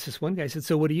 and I asked this one guy, I said,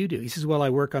 so what do you do? He says, well,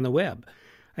 I work on the web.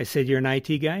 I said, you're an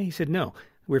IT guy? He said, no,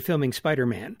 we're filming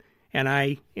Spider-Man, and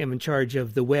I am in charge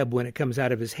of the web when it comes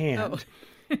out of his hand.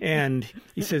 And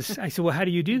I said, well, how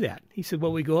do you do that? He said,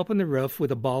 well, we go up on the roof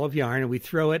with a ball of yarn, and we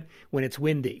throw it when it's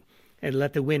windy, and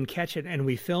let the wind catch it, and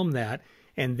we film that,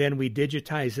 and then we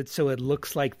digitize it so it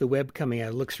looks like the web coming out.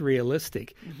 It looks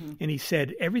realistic. And he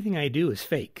said, everything I do is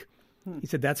fake. He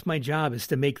said, that's my job, is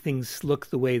to make things look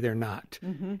the way they're not.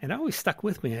 And it always stuck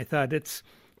with me. I thought it's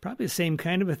probably the same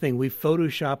kind of a thing. We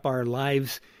Photoshop our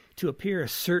lives to appear a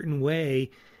certain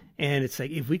way. And it's like,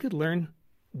 if we could learn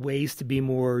ways to be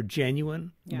more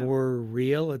genuine, more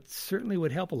real, it certainly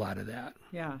would help a lot of that.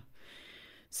 Yeah.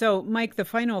 So, Mike, the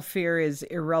final fear is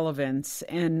irrelevance.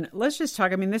 And let's just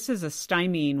talk, this is a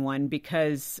stymieing one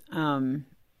because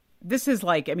this is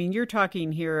you're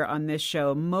talking here on this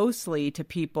show mostly to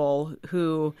people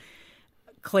who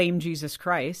claim Jesus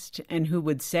Christ and who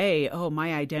would say, oh,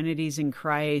 my identity's in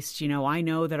Christ. I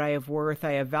know that I have worth,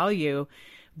 I have value.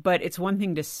 But it's one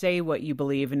thing to say what you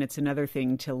believe, and it's another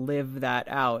thing to live that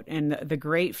out. And the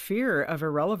great fear of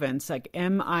irrelevance,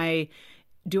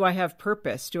 do I have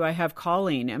purpose? Do I have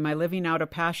calling? Am I living out a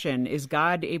passion? Is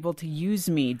God able to use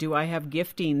me? Do I have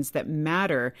giftings that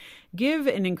matter? Give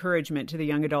an encouragement to the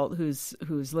young adult who's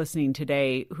listening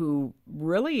today, who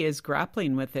really is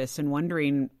grappling with this and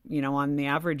wondering, on the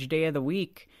average day of the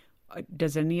week,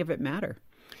 does any of it matter?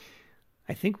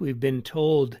 I think we've been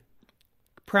told,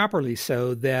 properly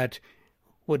so, that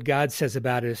what God says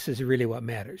about us is really what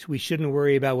matters. We shouldn't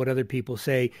worry about what other people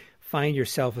say. Find your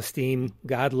self-esteem.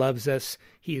 God loves us.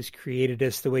 He has created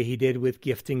us the way he did with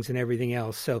giftings and everything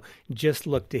else. So just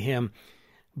look to him.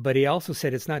 But he also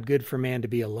said it's not good for man to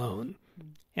be alone.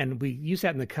 And we use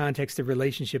that in the context of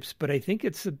relationships. But I think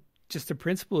it's just the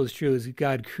principle is true, is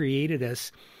God created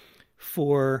us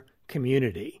for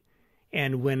community.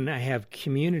 And when I have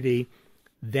community,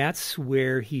 that's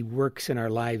where he works in our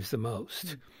lives the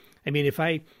most.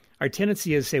 Our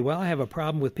tendency is to say, well, I have a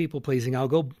problem with people-pleasing. I'll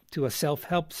go to a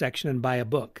self-help section and buy a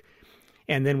book.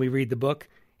 And then we read the book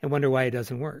and wonder why it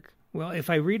doesn't work. Well, if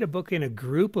I read a book in a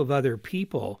group of other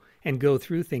people and go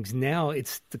through things, now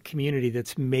it's the community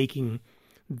that's making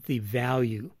the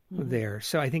value there.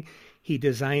 So I think he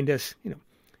designed us, he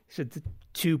said the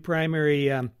two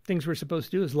primary things we're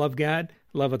supposed to do is love God,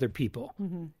 love other people.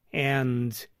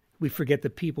 And we forget the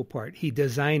people part. He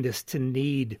designed us to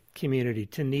need community,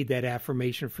 to need that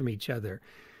affirmation from each other.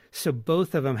 So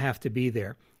both of them have to be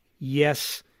there.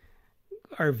 Yes,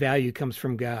 our value comes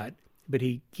from God, but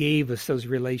he gave us those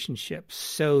relationships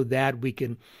so that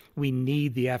we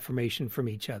need the affirmation from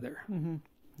each other.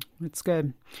 That's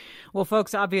good. Well,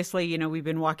 folks, obviously, we've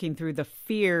been walking through the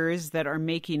fears that are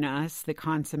making us the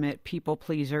consummate people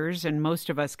pleasers. And most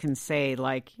of us can say,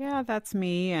 like, yeah, that's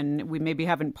me. And we maybe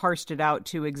haven't parsed it out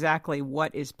to exactly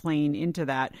what is playing into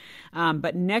that.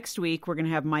 But next week, we're going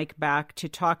to have Mike back to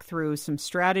talk through some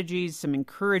strategies, some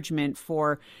encouragement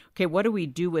for, okay, what do we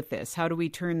do with this? How do we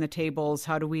turn the tables?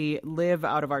 How do we live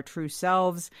out of our true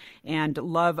selves and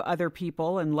love other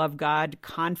people and love God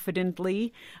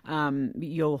confidently?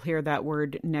 You'll hear that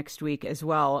word next week as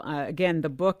well. Again, the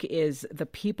book is The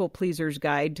People Pleaser's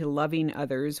Guide to Loving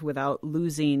Others Without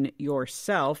Losing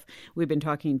Yourself. We've been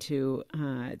talking to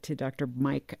Dr.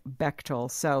 Mike Bechtel.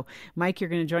 So, Mike, you're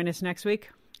going to join us next week?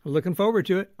 Looking forward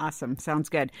to it. Awesome. Sounds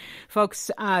good.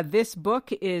 Folks, this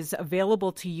book is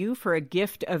available to you for a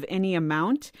gift of any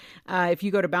amount. If you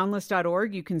go to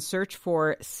boundless.org, you can search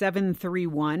for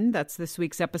 731. That's this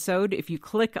week's episode. If you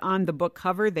click on the book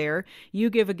cover there,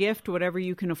 you give a gift, whatever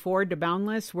you can afford to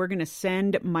Boundless. We're going to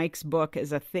send Mike's book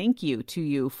as a thank you to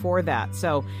you for that.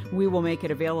 So we will make it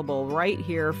available right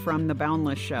here from the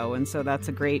Boundless Show. And so that's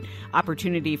a great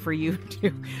opportunity for you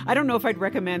to, I don't know if I'd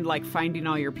recommend like finding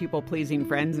all your people-pleasing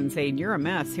friends and saying, you're a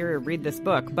mess, here, read this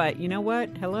book. But you know what?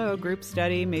 Hello, group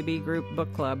study, maybe group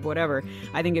book club, whatever.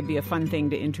 I think it'd be a fun thing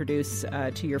to introduce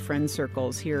to your friend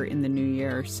circles here in the new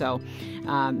year. So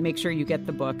make sure you get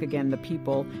the book. Again, The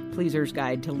People Pleaser's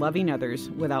Guide to Loving Others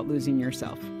Without Losing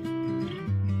Yourself.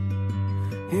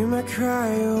 Hear my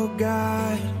cry, oh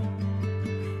God.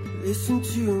 Listen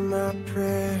to my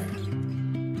prayer.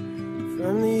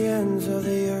 From the ends of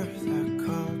the earth I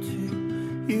call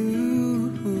to you.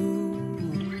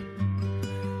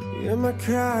 Hear my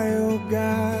cry, oh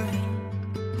God.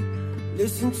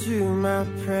 Listen to my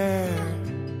prayer.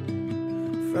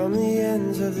 From the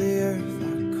ends of the earth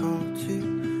I call to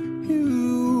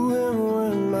you. And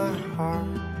when my heart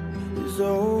is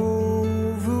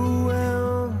overwhelmed,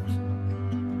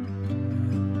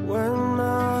 when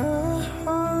my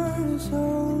heart is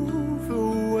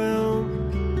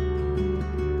overwhelmed,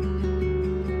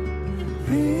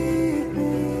 lead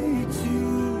me to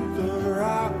the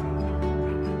rock.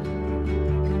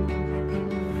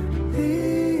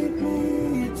 Lead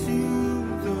me to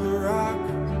the rock.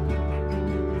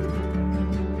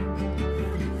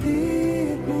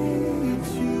 Lead me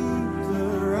to the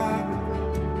rock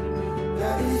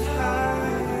that is high.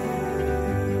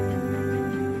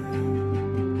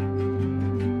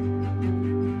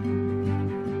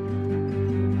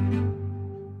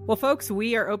 Well, folks,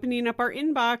 we are opening up our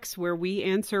inbox where we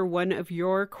answer one of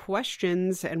your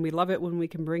questions, and we love it when we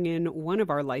can bring in one of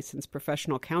our licensed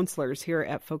professional counselors here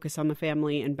at Focus on the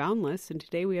Family and Boundless. And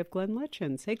today we have Glenn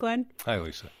Lutjens. Hey, Glenn. Hi,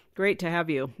 Lisa. Great to have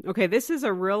you. Okay,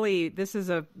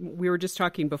 we were just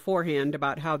talking beforehand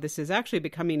about how this is actually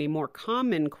becoming a more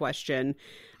common question,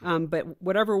 but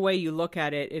whatever way you look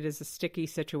at it, it is a sticky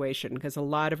situation because a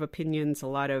lot of opinions, a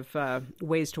lot of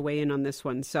ways to weigh in on this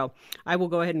one. So I will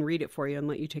go ahead and read it for you and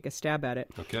let you take a stab at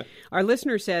it. Okay. Our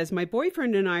listener says, my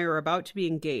boyfriend and I are about to be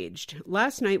engaged.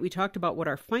 Last night we talked about what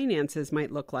our finances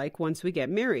might look like once we get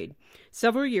married.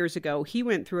 Several years ago, he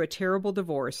went through a terrible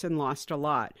divorce and lost a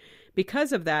lot.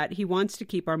 Because of that, he wants to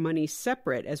keep our money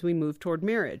separate as we move toward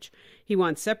marriage. He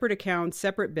wants separate accounts,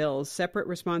 separate bills, separate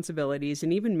responsibilities,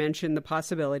 and even mentioned the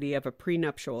possibility of a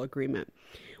prenuptial agreement.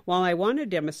 While I want to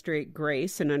demonstrate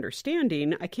grace and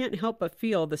understanding, I can't help but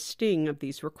feel the sting of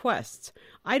these requests.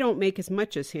 I don't make as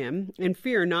much as him and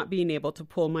fear not being able to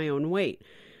pull my own weight.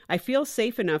 I feel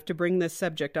safe enough to bring this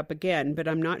subject up again, but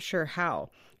I'm not sure how.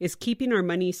 Is keeping our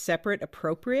money separate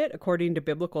appropriate according to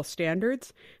biblical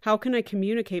standards? How can I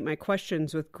communicate my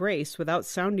questions with grace without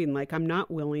sounding like I'm not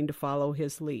willing to follow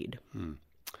his lead?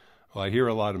 Well, I hear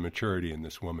a lot of maturity in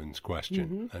this woman's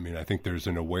question. I mean, I think there's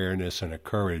an awareness and a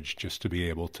courage just to be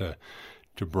able to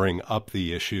bring up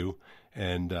the issue.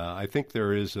 And I think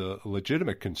there is a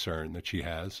legitimate concern that she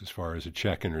has as far as a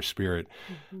check in her spirit,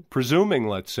 presuming,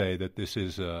 let's say, that this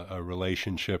is a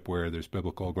relationship where there's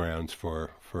biblical grounds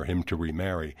for him to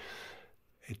remarry.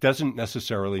 It doesn't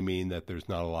necessarily mean that there's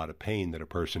not a lot of pain that a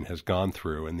person has gone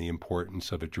through and the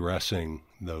importance of addressing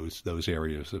those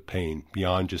areas of pain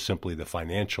beyond just simply the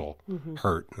financial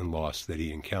hurt and loss that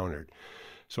he encountered.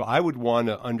 So I would want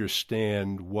to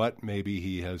understand what maybe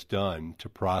he has done to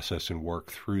process and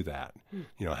work through that.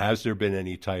 You know, has there been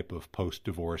any type of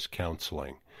post-divorce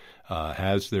counseling?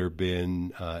 Has there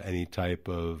been any type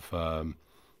of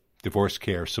divorce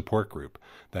care support group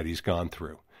that he's gone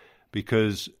through?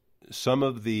 Because some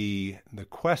of the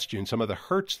questions, some of the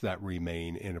hurts that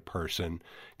remain in a person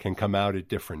can come out at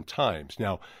different times.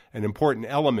 Now, an important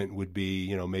element would be,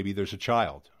 you know, maybe there's a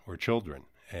child or children,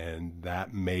 and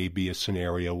that may be a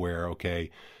scenario where,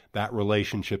 okay, that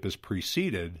relationship has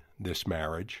preceded this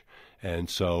marriage, and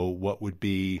so what would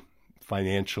be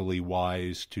financially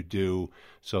wise to do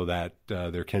so that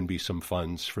there can be some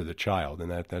funds for the child? And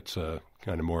that's a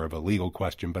kind of more of a legal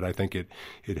question, but I think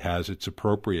it has its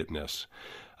appropriateness.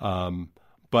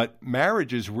 But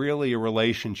marriage is really a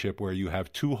relationship where you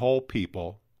have two whole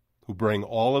people who bring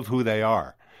all of who they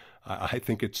are. I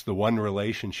think it's the one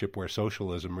relationship where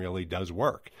socialism really does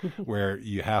work, where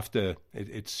you have to,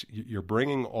 you're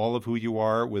bringing all of who you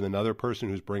are with another person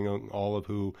who's bringing all of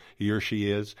who he or she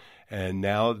is, and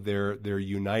now they're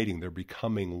uniting, they're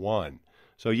becoming one.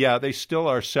 So yeah, they still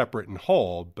are separate and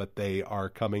whole, but they are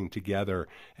coming together,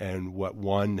 and what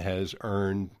one has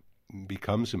earned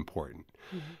becomes important.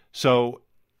 So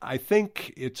I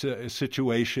think it's a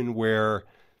situation where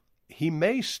he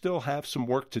may still have some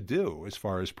work to do as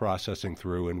far as processing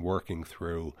through and working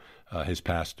through his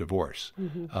past divorce,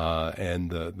 and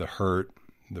the hurt,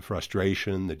 the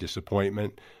frustration, the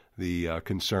disappointment, the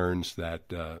concerns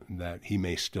that he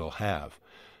may still have.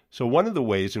 So one of the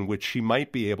ways in which she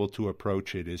might be able to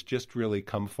approach it is just really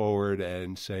come forward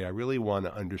and say, I really want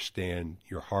to understand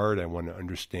your heart. I want to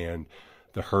understand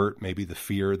the hurt, maybe the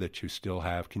fear that you still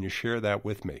have. Can you share that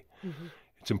with me?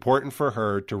 It's important for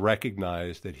her to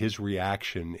recognize that his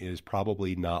reaction is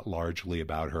probably not largely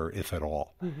about her, if at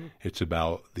all. It's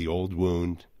about the old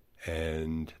wound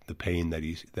and the pain that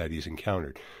he's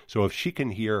encountered. So if she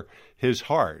can hear his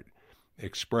heart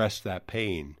express that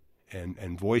pain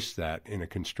and voice that in a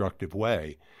constructive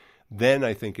way, then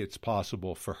I think it's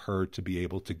possible for her to be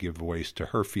able to give voice to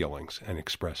her feelings and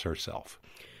express herself.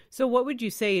 So what would you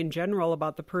say in general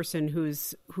about the person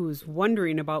who's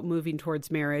wondering about moving towards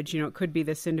marriage? You know, it could be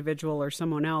this individual or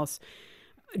someone else.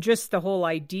 Just the whole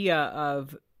idea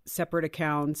of separate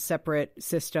accounts, separate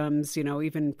systems, you know,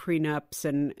 even prenups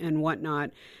and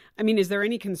whatnot. I mean, is there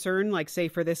any concern, like say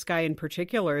for this guy in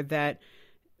particular, that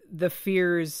the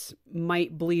fears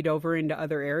might bleed over into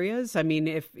other areas? I mean,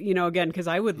 if, you know, again, because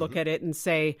I would look at it and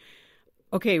say,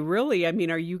 okay, really? I mean,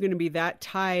 are you going to be that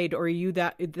tied, or are you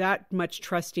that much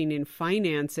trusting in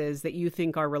finances that you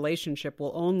think our relationship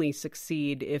will only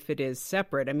succeed if it is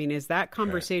separate? I mean, is that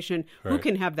conversation, Right. Who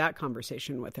can have that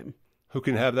conversation with him? Who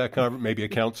can have that conversation? Maybe a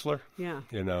counselor, Yeah.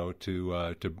 you know,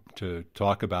 to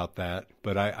talk about that.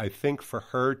 But I think for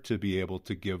her to be able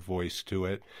to give voice to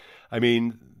it, I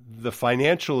mean, the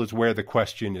financial is where the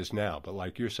question is now. But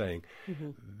like you're saying,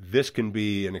 this can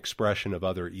be an expression of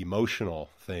other emotional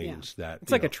things that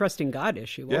It's like a trusting God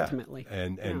issue, ultimately.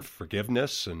 And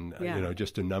forgiveness and, Yeah. you know,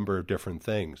 just a number of different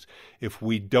things. If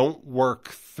we don't work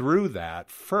through that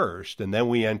first and then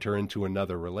we enter into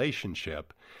another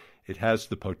relationship, it has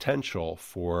the potential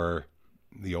for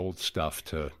the old stuff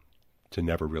to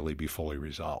never really be fully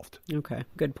resolved. Okay,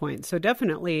 good point. So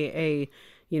definitely a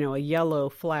yellow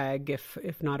flag,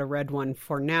 if not a red one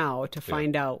for now, to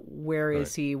find out where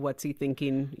is he, what's he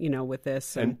thinking, you know, with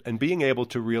this. And being able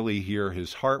to really hear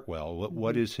his heart well.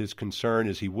 What is his concern?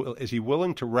 Is he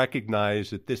willing to recognize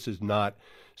that this is not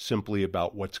simply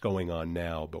about what's going on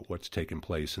now, but what's taken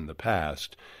place in the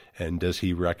past? And does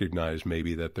he recognize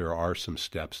maybe that there are some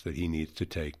steps that he needs to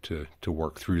take to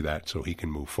work through that so he can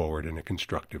move forward in a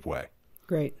constructive way?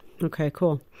 Great. Okay,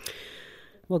 cool.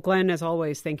 Well, Glenn, as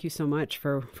always, thank you so much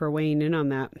for weighing in on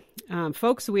that.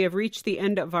 Folks, we have reached the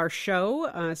end of our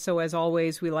show. So as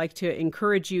always, we like to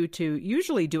encourage you to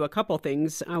usually do a couple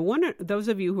things. Those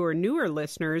of you who are newer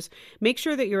listeners, make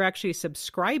sure that you're actually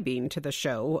subscribing to the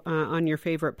show on your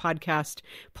favorite podcast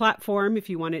platform if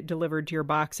you want it delivered to your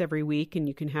box every week, and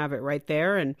you can have it right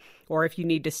there. Or if you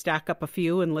need to stack up a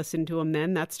few and listen to them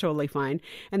then, that's totally fine.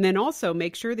 And then also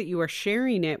make sure that you are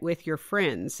sharing it with your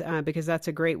friends, because that's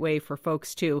a great way for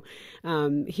folks to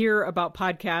hear about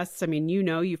podcasts. I mean,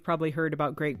 you've probably heard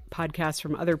about great podcasts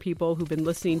from other people who've been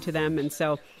listening to them. And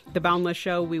so The Boundless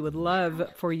Show, we would love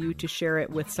for you to share it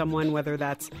with someone, whether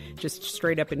that's just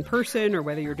straight up in person or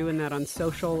whether you're doing that on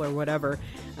social or whatever.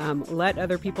 Let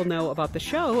other people know about the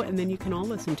show, and then you can all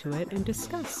listen to it and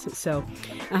discuss. So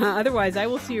otherwise, I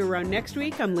will see you around next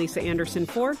week. I'm Lisa Anderson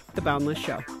for The Boundless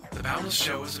Show. The Boundless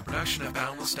Show is a production of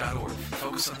Boundless.org.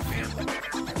 Focus on the family.